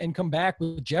and come back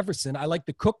with Jefferson. I like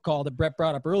the Cook call that Brett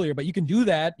brought up earlier, but you can do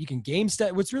that. You can game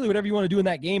stat. What's really whatever you want to do in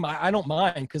that game. I don't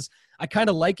mind because I kind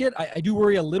of like it. I do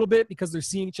worry a little bit because they're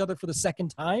seeing each other for the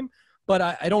second time, but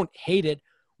I don't hate it.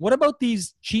 What about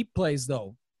these cheap plays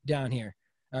though down here?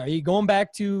 Are you going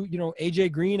back to, you know,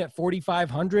 AJ Green at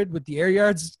 4,500 with the air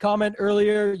yards comment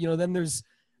earlier? You know, then there's,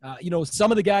 you know,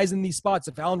 some of the guys in these spots.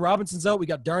 If Allen Robinson's out, we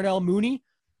got Darnell Mooney,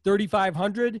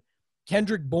 3,500.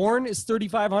 Kendrick Bourne is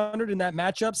 3,500 in that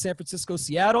matchup, San Francisco,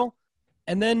 Seattle.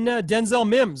 And then Denzel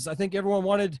Mims. I think everyone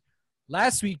wanted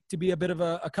last week to be a bit of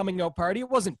a coming out party. It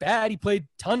wasn't bad. He played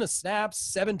a ton of snaps,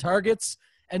 7 targets.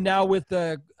 And now with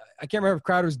I can't remember if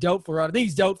Crowder's doubtful or not. I think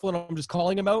he's doubtful, and I'm just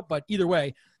calling him out. But either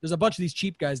way, there's a bunch of these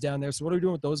cheap guys down there. So what are we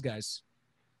doing with those guys?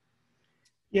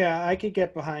 Yeah, I could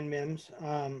get behind Mims.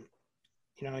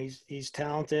 You know, he's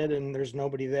talented, and there's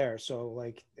nobody there. So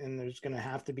like, and there's going to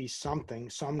have to be some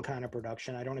kind of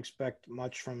production. I don't expect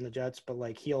much from the Jets, but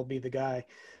like he'll be the guy.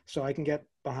 So I can get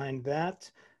behind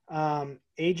that.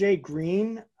 AJ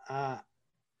Green,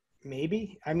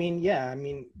 maybe. I mean, yeah. I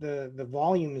mean, the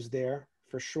volume is there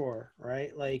for sure,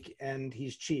 right? Like, and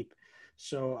he's cheap.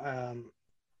 So,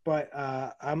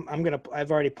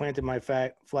 I've already planted my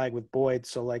flag with Boyd.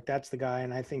 So like, that's the guy.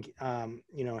 And I think,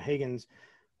 you know, Higgins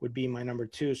would be my number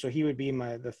 2. So he would be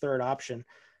the third option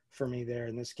for me there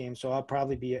in this game. So I'll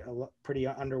probably be pretty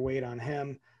underweight on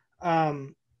him.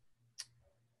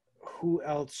 Who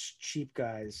else? Cheap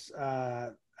guys.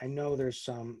 I know there's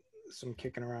some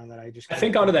kicking around that I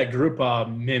think out of that group,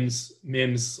 Mims,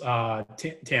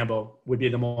 Tambo would be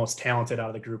the most talented out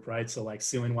of the group, right? So like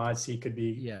ceiling wise, he could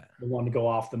be the one to go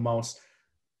off the most.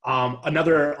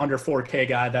 Another under 4K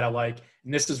guy that I like,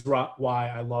 and this is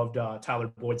why I loved Tyler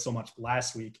Boyd so much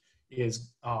last week,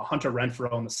 is Hunter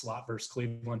Renfrow in the slot versus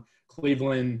Cleveland.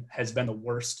 Cleveland has been the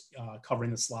worst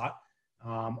covering the slot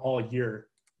all year.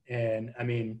 And I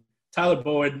mean, Tyler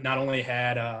Boyd not only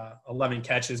had 11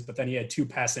 catches, but then he had 2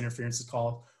 pass interferences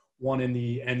called. one in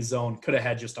the end zone. Could have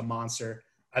had just a monster.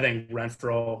 I think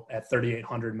Renfro at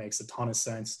 3,800 makes a ton of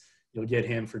sense. You'll get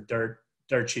him for dirt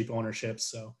cheap ownership.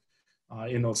 So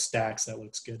in those stacks, that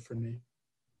looks good for me.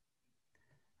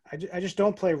 I just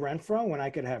don't play Renfro when I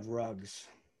could have Ruggs.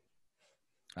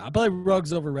 I'll play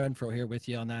Ruggs over Renfro here with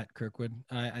you on that, Kirkwood.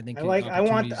 I think I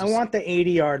want the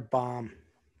 80-yard bomb.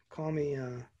 Call me.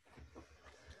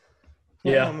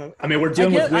 Yeah, I mean, we're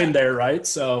dealing with wind there, right?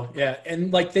 So yeah,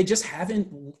 and like they just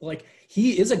haven't like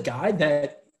he is a guy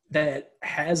that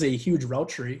has a huge route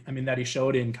tree. I mean, that he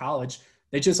showed in college.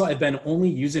 They just have been only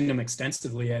using him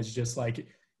extensively as just like,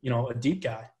 you know, a deep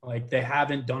guy. Like they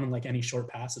haven't done like any short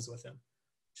passes with him,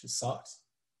 which just sucks.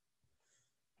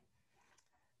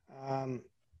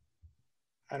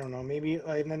 I don't know. Maybe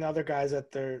like, and then other guys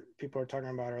that people are talking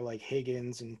about are like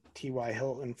Higgins and T.Y.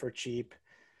 Hilton for cheap.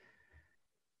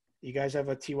 You guys have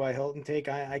a T.Y. Hilton take?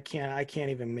 I can't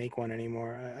even make one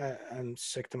anymore. I'm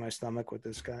sick to my stomach with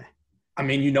this guy. I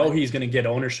mean, you know he's going to get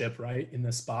ownership, right, in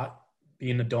this spot,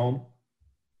 being a dome.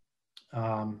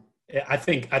 I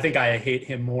think I hate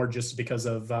him more just because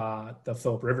of the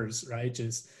Phillip Rivers, right?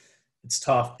 Just it's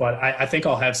tough, but I think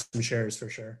I'll have some shares for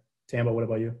sure. Tambo, what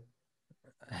about you?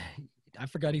 I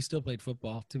forgot he still played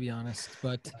football, to be honest,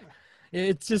 but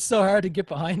it's just so hard to get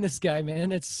behind this guy,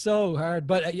 man. It's so hard,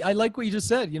 but I like what you just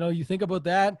said. You know, you think about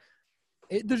that.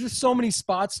 There's just so many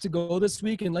spots to go this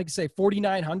week. And like I say,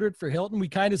 4,900 for Hilton. We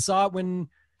kind of saw it when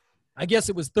I guess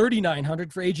it was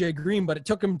 3,900 for AJ Green, but it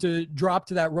took him to drop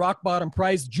to that rock bottom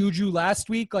price Juju last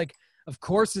week. Like, of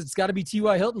course, it's got to be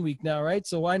T.Y. Hilton week now, right?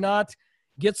 So why not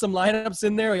get some lineups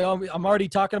in there? You know, I'm already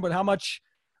talking about how much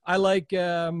I like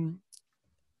Jonathan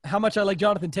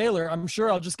Taylor. I'm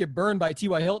sure I'll just get burned by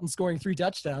T.Y. Hilton scoring 3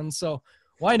 touchdowns. So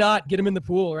why not get him in the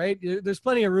pool, right? There's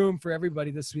plenty of room for everybody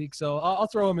this week. So I'll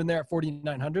throw him in there at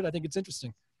 4,900. I think it's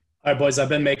interesting. All right, boys, I've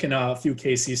been making a few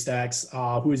KC stacks.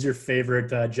 Who's your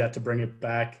favorite Jet to bring it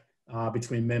back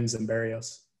between Mims and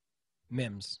Berrios?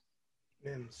 Mims.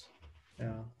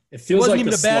 Yeah. It feels wasn't like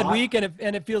even a bad week,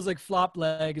 and it feels like flop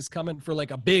leg is coming for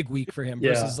like a big week for him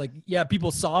versus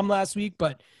people saw him last week,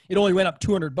 but it only went up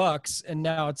 $200, and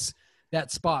now it's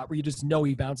that spot where you just know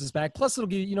he bounces back. Plus, it'll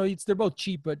get they're both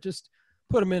cheap, but just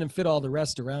put him in and fit all the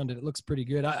rest around it. It looks pretty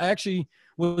good. I actually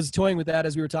was toying with that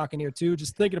as we were talking here too,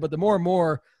 just thinking about the more and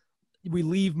more we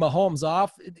leave Mahomes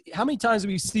off. How many times do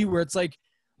we see where it's like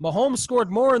Mahomes scored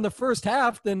more in the first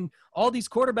half than all these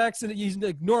quarterbacks in he's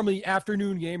like normally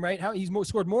afternoon game, right? How he's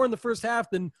scored more in the first half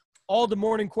than all the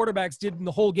morning quarterbacks did in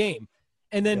the whole game.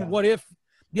 And then what if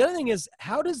the other thing is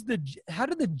how do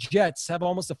the Jets have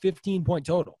almost a 15-point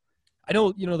total? I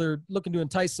know, they're looking to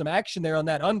entice some action there on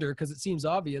that under because it seems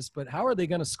obvious, but how are they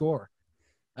going to score?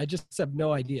 I just have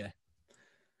no idea.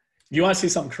 You want to see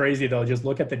something crazy, though, just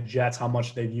look at the Jets, how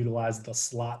much they've utilized the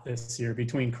slot this year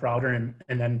between Crowder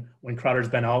and then when Crowder's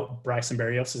been out, Braxton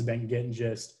Berrios has been getting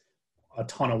just a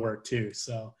ton of work too.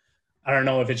 So I don't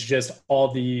know if it's just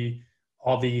all the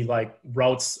like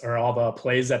routes or all the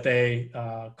plays that they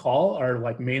call are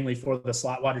like mainly for the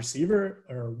slot wide receiver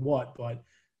or what, but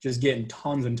just getting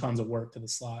tons and tons of work to the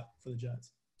slot for the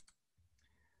Jets.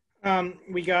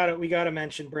 We got to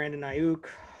mention Brandon Ayuk.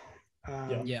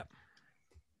 Going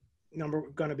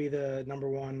to be the number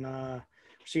one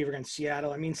receiver against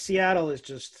Seattle. I mean, Seattle is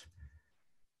just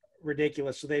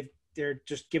ridiculous. So they're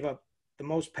just give up the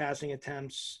most passing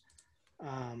attempts,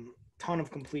 ton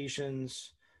of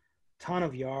completions, ton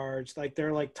of yards. Like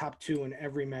they're like top 2 in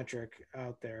every metric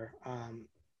out there.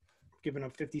 Giving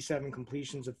up 57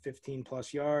 completions of 15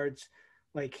 plus yards.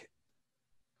 Like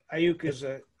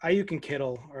Ayuk and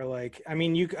Kittle are like, I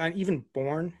mean, even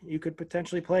Bourne you could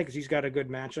potentially play because he's got a good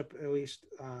matchup at least.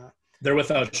 They're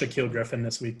without Shaquille Griffin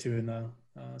this week too in the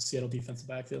Seattle defensive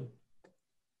backfield.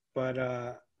 But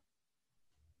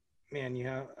man,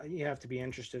 you have to be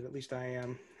interested. At least I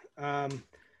am.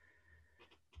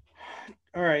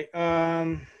 All right,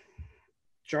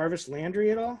 Jarvis Landry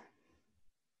at all?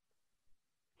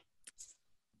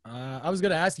 I was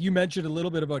going to ask, you mentioned a little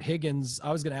bit about Higgins.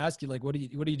 I was going to ask you, like, what do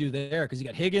you do there? Because you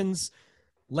got Higgins,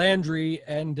 Landry,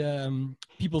 and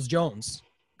Peoples-Jones.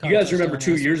 You guys remember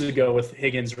 2 years ago with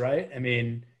Higgins, right? I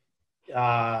mean,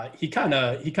 he kind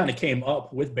of came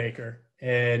up with Baker,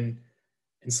 and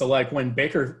so like when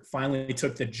Baker finally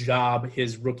took the job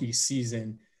his rookie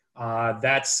season,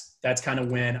 that's kind of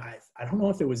when I don't know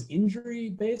if it was injury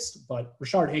based, but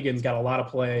Rashard Higgins got a lot of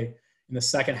play in the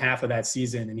second half of that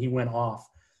season, and he went off.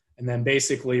 And then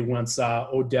basically once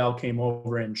Odell came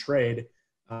over in trade,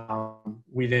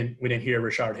 we didn't hear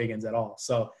Rashard Higgins at all.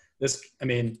 So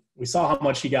we saw how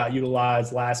much he got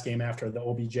utilized last game after the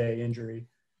OBJ injury.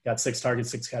 Got 6 targets,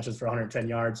 6 catches for 110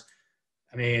 yards.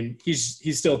 I mean,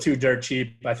 he's still too dirt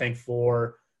cheap, I think,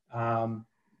 for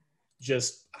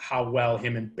just how well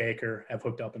him and Baker have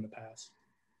hooked up in the past.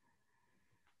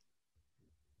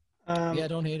 Yeah,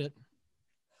 don't hate it.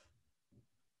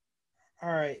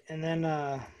 All right, and then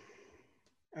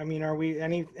I mean, are we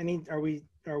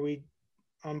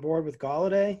on board with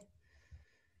Golladay?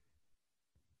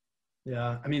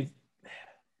 Yeah, I mean,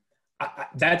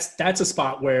 that's a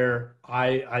spot where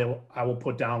I will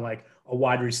put down like a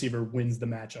wide receiver wins the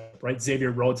matchup, right?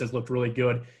 Xavier Rhodes has looked really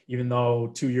good, even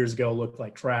though 2 years ago looked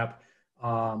like crap.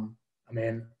 I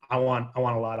mean, I want a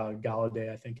lot of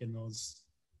Golladay, I think, in those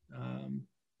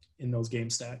game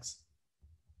stacks.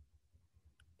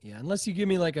 Yeah, unless you give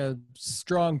me like a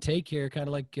strong take here, kind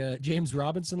of like James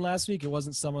Robinson last week. It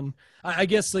wasn't someone, I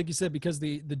guess, like you said, because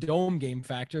the dome game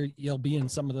factor, you'll be in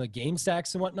some of the game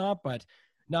stacks and whatnot, but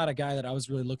not a guy that I was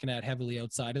really looking at heavily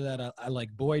outside of that. I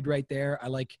like Boyd right there. I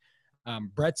like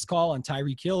Brett's call on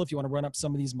Tyreek Hill if you want to run up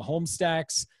some of these Mahomes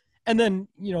stacks. And then,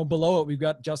 below it, we've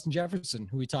got Justin Jefferson,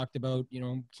 who we talked about,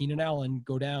 Keenan Allen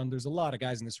go down. There's a lot of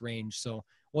guys in this range. So it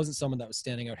wasn't someone that was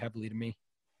standing out heavily to me.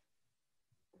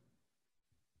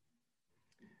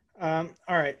 All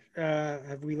right.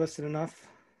 Have we listed enough?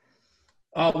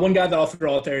 One guy that I'll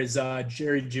throw out there is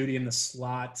Jerry Jeudy in the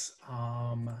slot.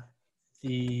 I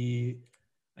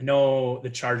know the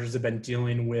Chargers have been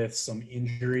dealing with some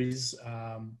injuries.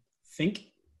 I think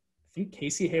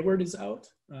Casey Hayward is out.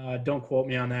 Don't quote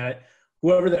me on that.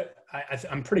 Whoever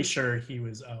I'm pretty sure he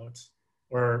was out.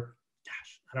 Or,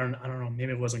 gosh, I don't know.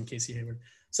 Maybe it wasn't Casey Hayward.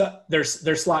 So their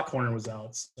slot corner was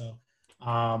out. So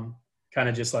kind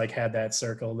of just like had that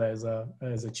circled as a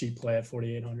cheap play at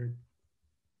 4,800.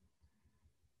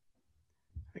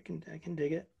 I can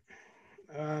dig it.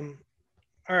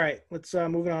 All right, let's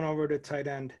move on over to tight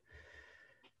end.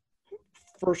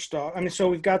 First off, I mean, so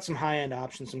we've got some high-end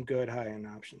options, some good high-end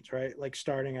options, right? Like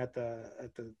starting at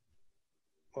the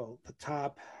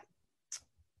top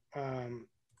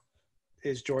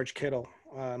is George Kittle,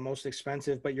 most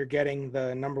expensive, but you're getting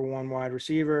the number one wide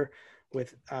receiver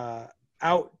with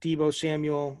out Deebo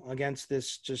Samuel against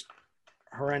this just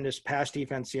horrendous pass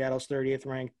defense. Seattle's 30th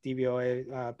ranked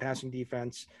DVOA passing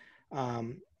defense.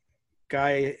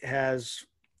 Guy has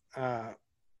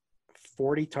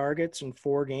 40 targets in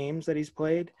 4 games that he's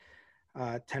played,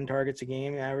 10 targets a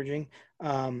game averaging.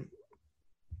 And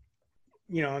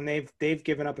they've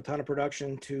given up a ton of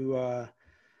production to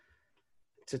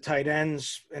tight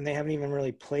ends, and they haven't even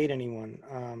really played anyone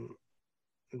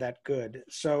that good.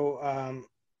 So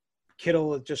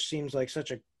Kittle, it just seems like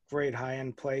such a great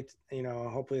high-end play.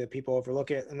 Hopefully that people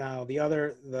overlook it. Now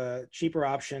the cheaper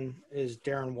option is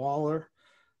Darren Waller.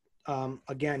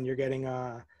 Again, you're getting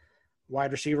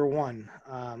wide receiver 1.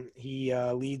 He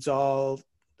leads all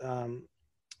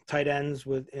tight ends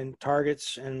in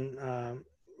targets and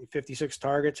 56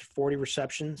 targets, 40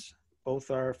 receptions. Both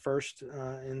are first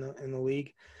in the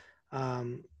league.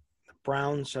 The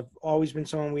Browns have always been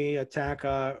someone we attack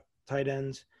tight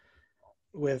ends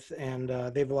with, and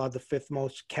they've allowed the 5th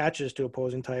most catches to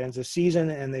opposing tight ends this season,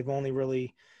 and they've only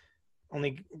really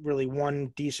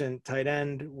one decent tight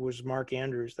end was Mark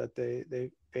Andrews that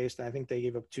they faced. I think they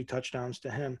gave up 2 touchdowns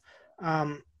to him.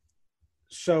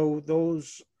 So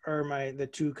those are the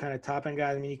 2 kind of top end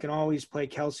guys. I mean, you can always play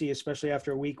Kelsey, especially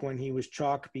after a week when he was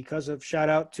chalk because of shout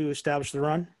out to establish the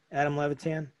run, Adam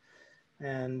Levitan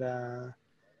and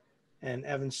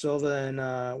Evan Silva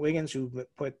and Wiggins, who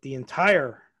put the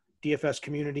entire DFS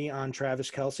community on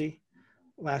Travis Kelsey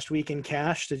last week in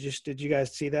cash. Did you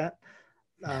guys see that?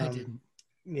 I didn't.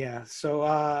 Yeah.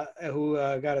 So who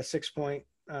got a 6 points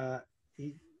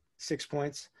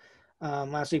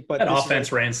last week, but that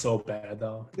offense ran so bad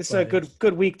though. This is a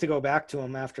good week to go back to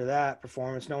him after that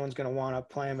performance. No one's going to want to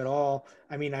play him at all.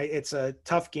 I mean, it's a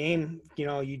tough game.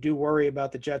 You do worry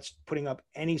about the Jets putting up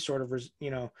any sort of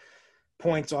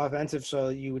points offensive. So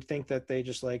you would think that they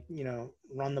just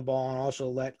run the ball and also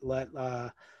let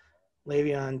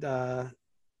Le'Veon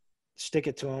stick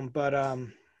it to him. But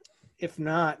if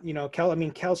not,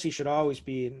 Kelsey should always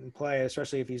be in play,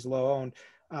 especially if he's low owned.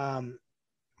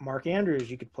 Mark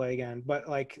Andrews, you could play again, but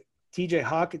like TJ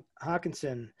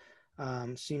Hawkinson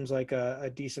seems like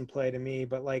a decent play to me,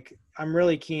 but I'm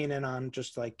really keen in on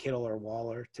just Kittle or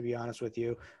Waller, to be honest with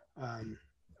you.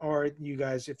 Or you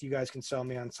guys, if you guys can sell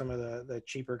me on some of the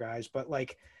cheaper guys, but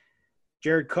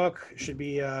Jared Cook should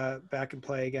be back in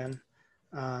play again,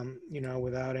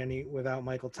 without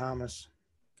Michael Thomas.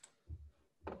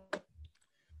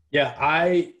 Yeah,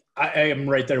 I am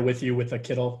right there with you with a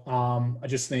Kittle. I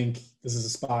just think this is a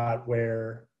spot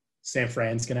where San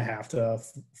Fran's going to have to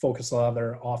focus a lot of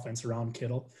their offense around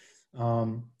Kittle.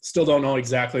 Still don't know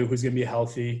exactly who's going to be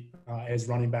healthy as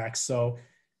running backs. So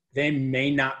they may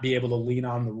not be able to lean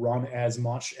on the run as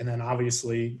much. And then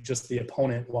obviously just the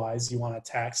opponent wise, you want to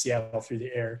attack Seattle through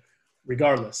the air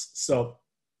regardless. So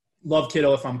love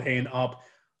Kittle if I'm paying up.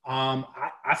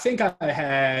 I think I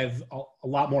have a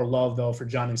lot more love though for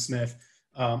Jonnu Smith.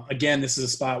 Again, this is a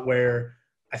spot where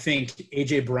I think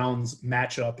AJ Brown's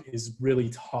matchup is really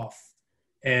tough.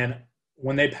 And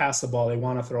when they pass the ball, they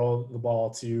want to throw the ball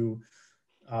to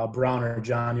Brown or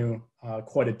Jonnu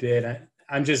quite a bit.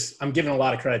 I'm giving a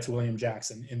lot of credit to William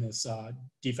Jackson in this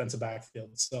defensive backfield.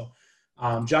 So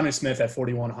Jonnu Smith at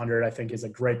 4,100, I think, is a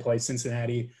great play.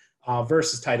 Cincinnati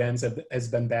versus tight ends has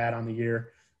been bad on the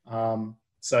year. Kind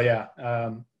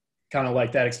of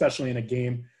like that, especially in a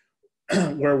game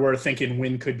where we're thinking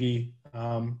win could be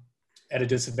at a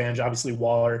disadvantage. Obviously,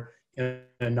 Waller in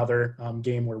another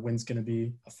game where win's going to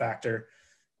be a factor.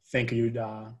 Think you'd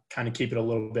kind of keep it a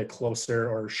little bit closer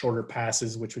or shorter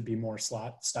passes, which would be more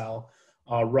slot style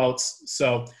routes.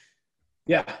 So,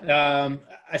 I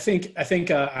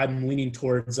think I'm leaning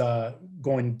towards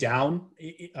going down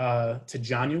to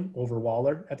Jonnu over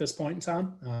Waller at this point in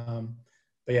time.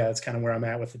 That's kind of where I'm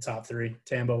at with the top three.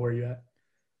 Tambo, where are you at?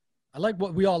 I like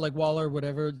what we all like Waller,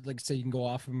 whatever. Like say you can go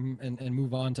off him and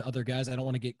move on to other guys. I don't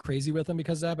want to get crazy with him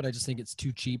because of that, but I just think it's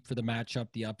too cheap for the matchup,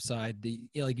 the upside,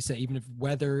 like you said, even if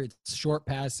whether it's short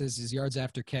passes, his yards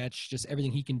after catch, just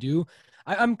everything he can do.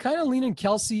 I'm kind of leaning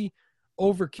Kelsey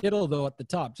over Kittle though at the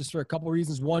top, just for a couple of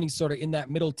reasons. One, he's sort of in that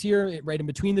middle tier, right in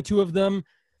between the two of them.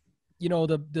 You know,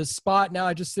 the spot now.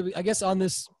 I guess on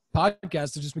this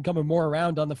podcast, I've just been coming more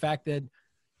around on the fact that,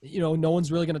 you know, no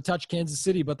one's really going to touch Kansas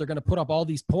City, but they're going to put up all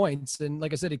these points. And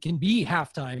like I said, it can be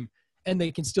halftime and they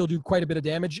can still do quite a bit of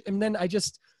damage. And then I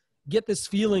just get this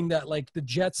feeling that like the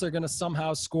Jets are going to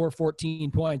somehow score 14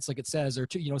 points, like it says, or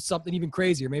something even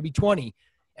crazier, maybe 20.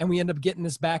 And we end up getting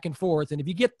this back and forth. And if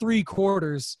you get 3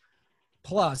 quarters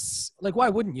plus, like, why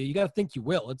wouldn't you? You got to think you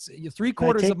will. It's 3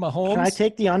 quarters of Mahomes. Can I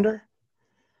take the under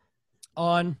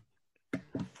on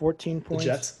 14 points?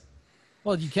 The Jets.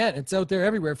 Well, you can. It's out there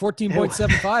everywhere.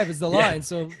 14.75 is the line. Yeah.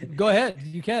 So go ahead.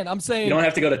 You can. I'm saying. You don't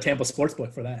have to go to Tampa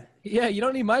Sportsbook for that. Yeah, you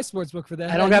don't need my sportsbook for that.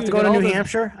 I don't have to go to New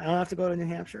Hampshire. I don't have to go to New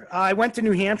Hampshire. I went to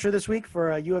New Hampshire this week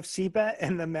for a UFC bet,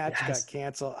 and the match got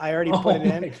canceled. I already put it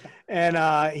in,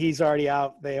 and he's already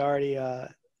out. They already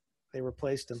they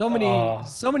replaced him.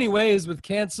 So many ways with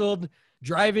canceled,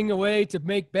 driving away to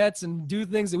make bets and do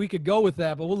things that we could go with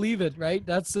that, but we'll leave it, right?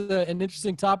 That's an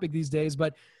interesting topic these days,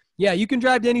 but yeah, you can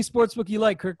drive to any sportsbook you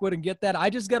like, Kirkwood, and get that. I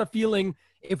just got a feeling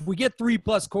if we get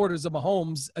 3+ quarters of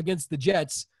Mahomes against the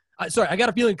Jets, I got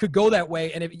a feeling it could go that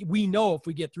way. And we know if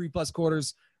we get 3+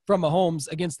 quarters from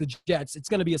Mahomes against the Jets, it's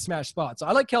going to be a smash spot. So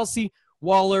I like Kelsey,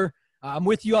 Waller. I'm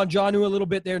with you on Jonnu a little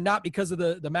bit there, not because of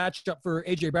the matchup for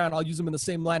A.J. Brown. I'll use them in the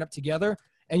same lineup together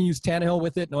and use Tannehill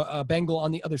with it, and Bengal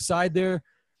on the other side there.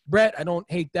 Brett, I don't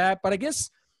hate that. But I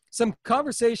guess some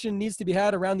conversation needs to be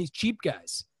had around these cheap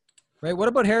guys. Right. What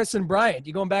about Harrison Bryant?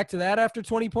 You going back to that after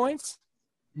 20 points?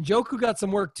 Njoku got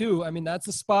some work too. I mean, that's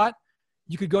a spot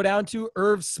you could go down to.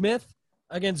 Irv Smith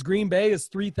against Green Bay is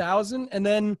 3,000. And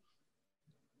then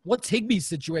what's Higbee's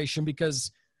situation?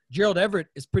 Because Gerald Everett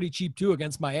is pretty cheap too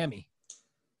against Miami.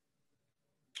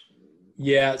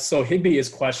 Yeah, so Higbee is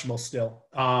questionable still.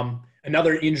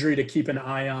 Another injury to keep an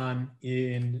eye on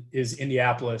is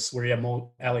Indianapolis, where you have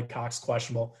Mo Alley Cox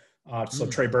questionable. So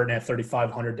Trey Burton at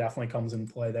 3,500 definitely comes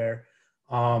into play there.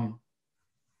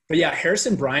 But yeah,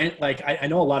 Harrison Bryant, like I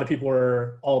know a lot of people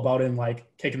were all about him, like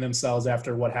kicking themselves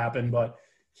after what happened, but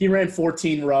he ran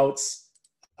 14 routes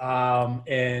and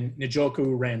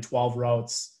Njoku ran 12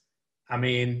 routes. I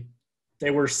mean,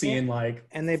 they were seeing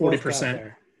and they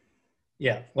 40%.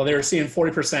 Yeah, well, they were seeing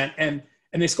 40% and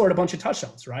they scored a bunch of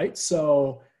touchdowns, right?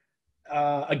 So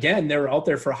again, they were out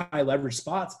there for high leverage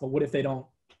spots, but what if they don't?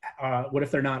 What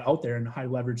if they're not out there in high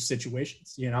leverage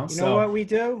situations? You know what we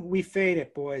do? We fade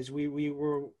it, boys.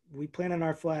 We planted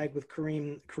our flag with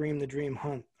Kareem the Dream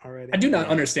Hunt already. I do not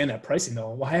understand that pricing though.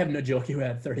 Why have Njoku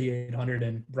at 3,800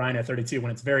 and Brian at 32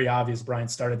 when it's very obvious Brian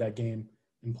started that game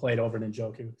and played over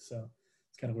Njoku? So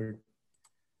it's kind of weird.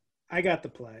 I got the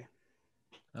play.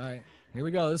 All right, here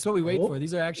we go. This is what we wait for.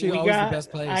 These are actually always the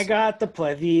best plays. I got the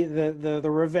play.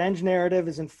 The revenge narrative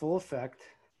is in full effect.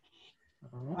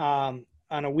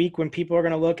 On a week when people are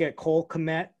going to look at Cole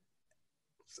Kmet,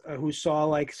 who saw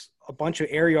like a bunch of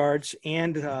air yards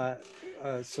and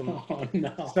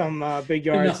some big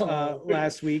yards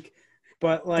last week,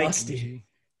 but like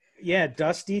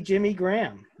Dusty Jimmy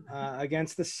Graham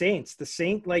against the Saints.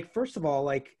 Like first of all,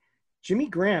 like Jimmy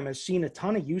Graham has seen a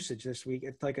ton of usage this week.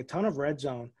 It's like a ton of red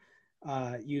zone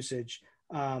usage.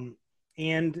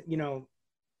 And,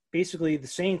 basically the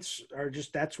Saints are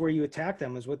just, that's where you attack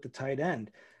them, is with the tight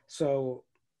end. So,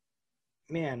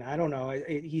 man, I don't know.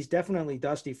 He's definitely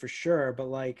dusty for sure, but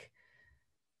like,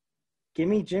 give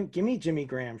me Jimmy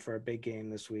Graham for a big game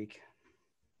this week.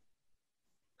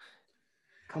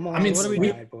 Come on, what do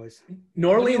we ride, boys. New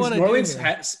Orleans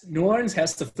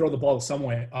has to throw the ball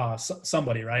to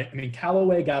somebody, right? I mean,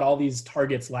 Callaway got all these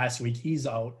targets last week. He's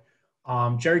out.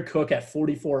 Jared Cook at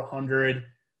 4,400.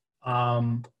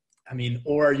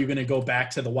 Or are you going to go back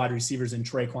to the wide receivers in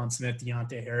Traquan Smith,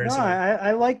 Deontay Harris? No,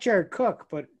 I like Jared Cook,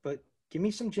 but give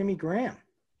me some Jimmy Graham.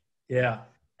 Yeah.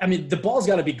 I mean, the ball's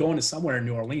got to be going to somewhere in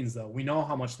New Orleans, though. We know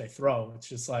how much they throw. It's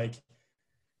just like,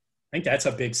 I think that's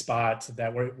a big spot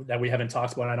that we haven't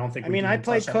talked about. I don't think. I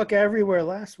played Cook everywhere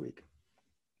last week.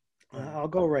 I'll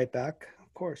go right back,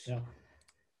 of course. Yeah.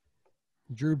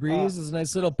 Drew Brees is a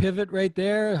nice little pivot right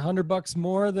there. $100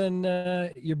 more than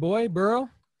your boy Burrow.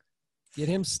 Get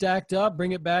him stacked up.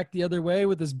 Bring it back the other way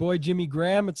with his boy Jimmy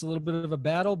Graham. It's a little bit of a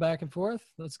battle back and forth.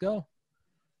 Let's go.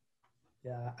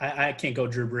 Yeah, I can't go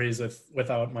Drew Brees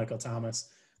without Michael Thomas.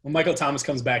 When Michael Thomas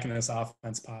comes back in this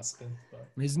offense, possibly. But.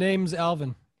 His name's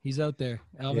Alvin. He's out there.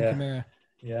 Alvin Kamara.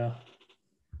 Yeah.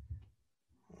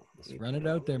 Just run it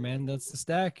out there, man. That's the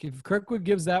stack. If Kirkwood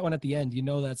gives that one at the end,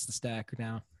 that's the stack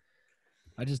now.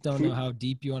 I just don't know how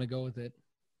deep you want to go with it.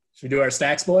 Should we do our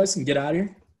stacks, boys, and get out of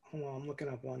here? Hold on, I'm looking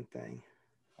up one thing.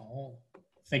 Oh.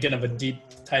 Thinking of a deep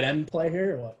tight end play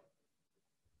here or what?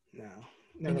 No.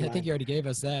 I think you already gave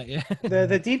us that, yeah.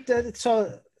 The deep –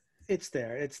 so it's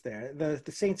there. It's there.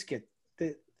 The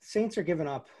Saints are giving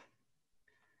up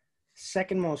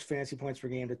second most fantasy points per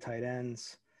game to tight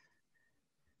ends.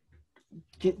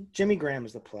 Jimmy Graham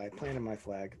is the play. Planting my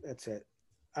flag. That's it.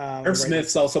 Irv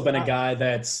Smith's also been a guy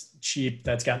that's cheap,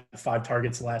 that's gotten 5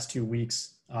 targets the last 2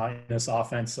 weeks in this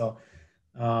offense. So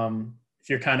if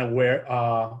you're kind of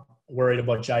worried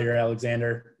about Jair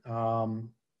Alexander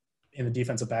in the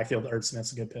defensive backfield, Irv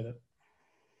Smith's a good pivot.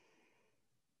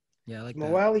 Yeah, I like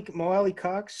Moali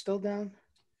Cox still down?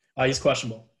 He's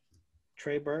questionable.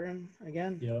 Trey Burton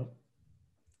again? Yep.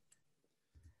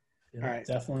 All right.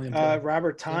 Definitely.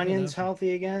 Robert Tonyan's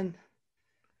healthy again.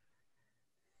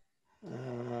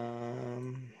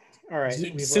 All right.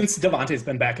 Since Devontae's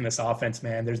been back in this offense,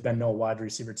 man, there's been no wide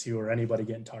receiver 2 or anybody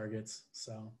getting targets.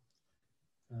 So.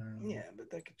 Yeah,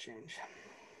 but that could change.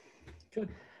 Good.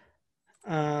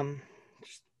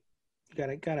 Just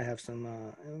gotta have some.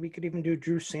 We could even do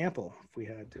Drew Sample if we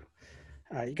had to.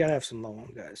 You gotta have some low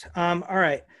end guys. All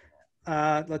right.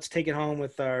 Let's take it home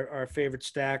with our favorite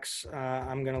stacks.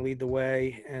 I'm going to lead the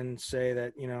way and say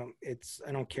that,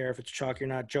 I don't care if it's chalky or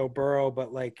not, Joe Burrow,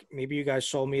 but like maybe you guys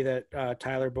sold me that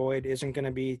Tyler Boyd isn't going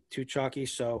to be too chalky.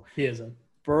 So he isn't.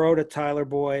 Burrow to Tyler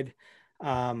Boyd.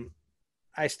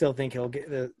 I still think he'll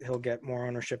get more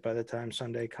ownership by the time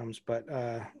Sunday comes, but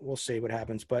we'll see what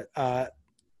happens. But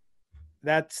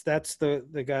that's the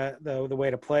way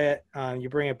to play it. You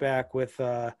bring it back with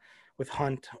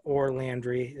Hunt or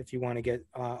Landry if you want to get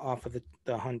off of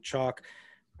the Hunt chalk.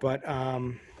 But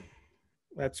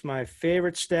that's my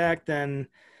favorite stack. Then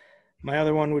my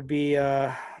other one would be,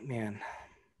 I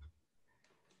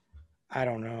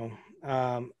don't know.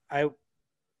 I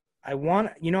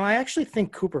actually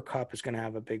think Cooper Kupp is going to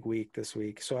have a big week this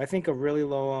week. So I think a really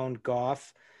low-owned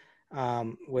Goff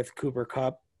with Cooper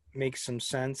Kupp makes some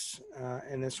sense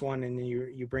in this one. And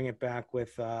you bring it back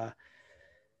with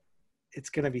it's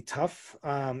going to be tough.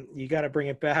 You got to bring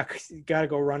it back. You got to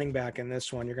go running back in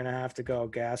this one. You're going to have to go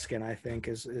Gaskin, I think,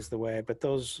 is the way. But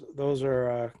those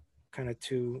are kind of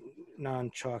 2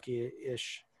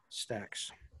 non-chalky-ish stacks.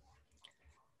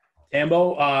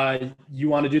 Tambo, you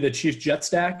want to do the Chiefs Jet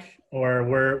stack, or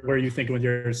where are you thinking with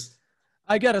yours?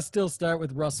 I got to still start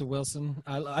with Russell Wilson.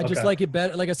 I just like it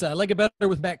better. Like I said, I like it better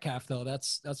with Metcalf, though.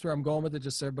 That's where I'm going with it,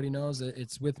 just so everybody knows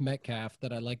it's with Metcalf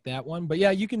that I like that one. But,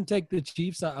 yeah, you can take the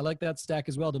Chiefs. I like that stack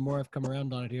as well. The more I've come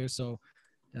around on it here. So,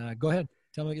 go ahead.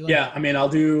 Tell me what you like. Yeah, I'll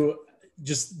do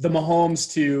just the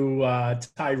Mahomes to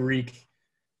Tyreek.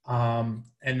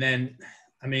 And then,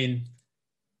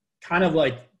 kind of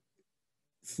like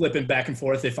flipping back and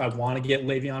forth if I want to get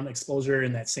Le'Veon exposure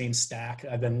in that same stack.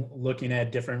 I've been looking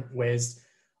at different ways.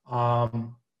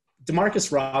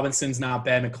 Demarcus Robinson's not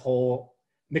bad. McCole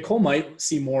might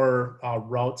see more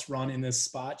routes run in this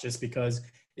spot just because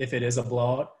if it is a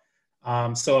blowout.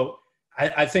 So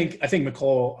I think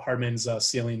McCole Hardman's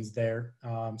ceiling's there.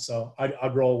 So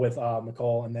I'd roll with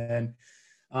McCole. And then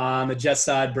on the Jets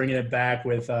side, bringing it back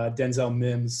with Denzel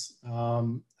Mims, I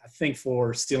think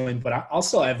for stealing. But I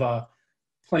also have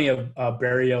plenty of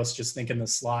Barrios, just thinking the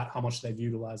slot, how much they've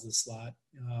utilized the slot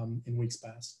in weeks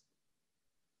past.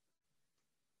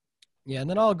 Yeah, and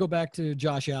then I'll go back to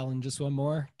Josh Allen just one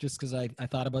more, just because I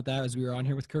thought about that as we were on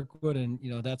here with Kirkwood, and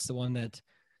that's the one that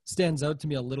stands out to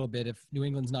me a little bit. If New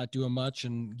England's not doing much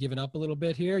and giving up a little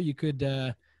bit here, you could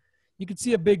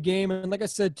see a big game, and like I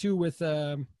said too, with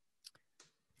John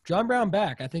Brown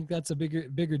back, I think that's a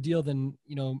bigger deal than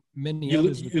many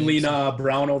others. You lean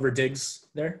Brown over Diggs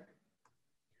there.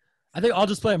 I think I'll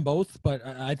just play them both, but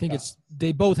I think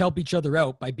they both help each other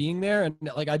out by being there, and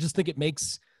I just think it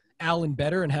makes Allen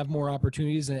better and have more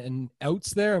opportunities and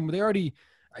outs there. And they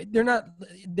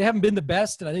haven't been the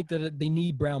best. And I think that they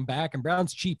need Brown back, and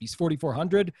Brown's cheap. He's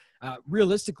 4,400.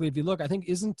 Realistically, if you look, I think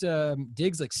isn't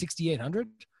Diggs like 6,800?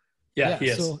 Yeah, he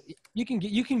is. So you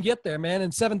can get there, man.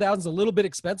 And 7,000 is a little bit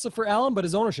expensive for Allen, but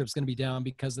his ownership's going to be down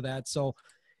because of that. So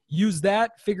use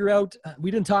that, figure out,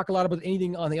 we didn't talk a lot about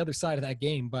anything on the other side of that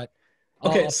game, but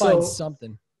I'll find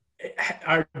something.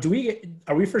 Are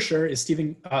we for sure? Is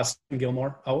Stephen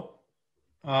Gilmore out?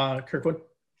 Kirkwood?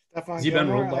 Stephon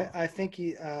Gilmore, I think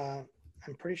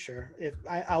I'm pretty sure.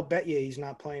 I'll bet you he's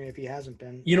not playing if he hasn't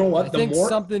been. You know what? I think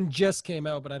something just came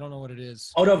out, but I don't know what it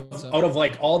is. Out of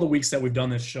like all the weeks that we've done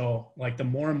this show, like the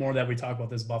more and more that we talk about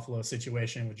this Buffalo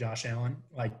situation with Josh Allen,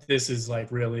 like this is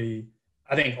like really,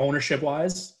 I think ownership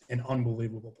wise, an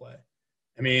unbelievable play.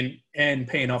 I mean, and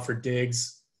paying up for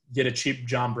Diggs. Get a cheap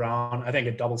John Brown. I think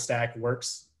a double stack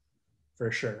works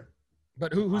for sure.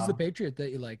 But who's the Patriot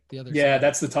that you like? The other Yeah, side?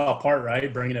 that's the tough part,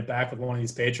 right? Bringing it back with one of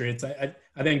these Patriots. I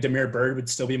think Demir Bird would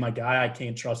still be my guy. I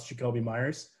can't trust Jacoby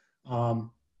Myers.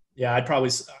 Yeah, I'd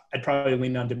probably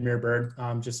lean on Demir Bird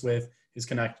just with his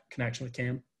connection with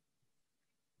Cam.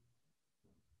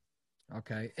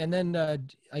 Okay, and then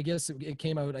I guess it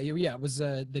came out. Yeah, it was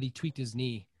that he tweaked his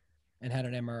knee and had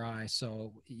an MRI.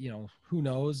 So who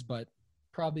knows? But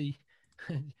probably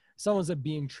someone's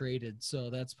being traded, so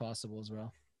that's possible as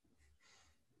well.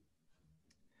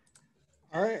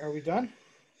 All right, are we done?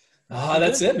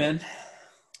 That's it, man.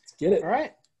 Let's get it. All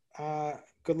right.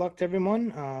 Good luck to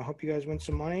everyone. Hope you guys win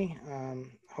some money.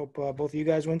 Hope both of you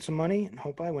guys win some money, and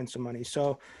hope I win some money.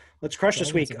 So let's crush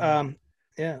this week. It's the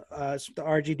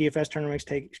RG DFS Tournament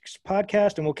Takes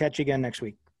podcast, and we'll catch you again next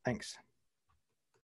week. Thanks.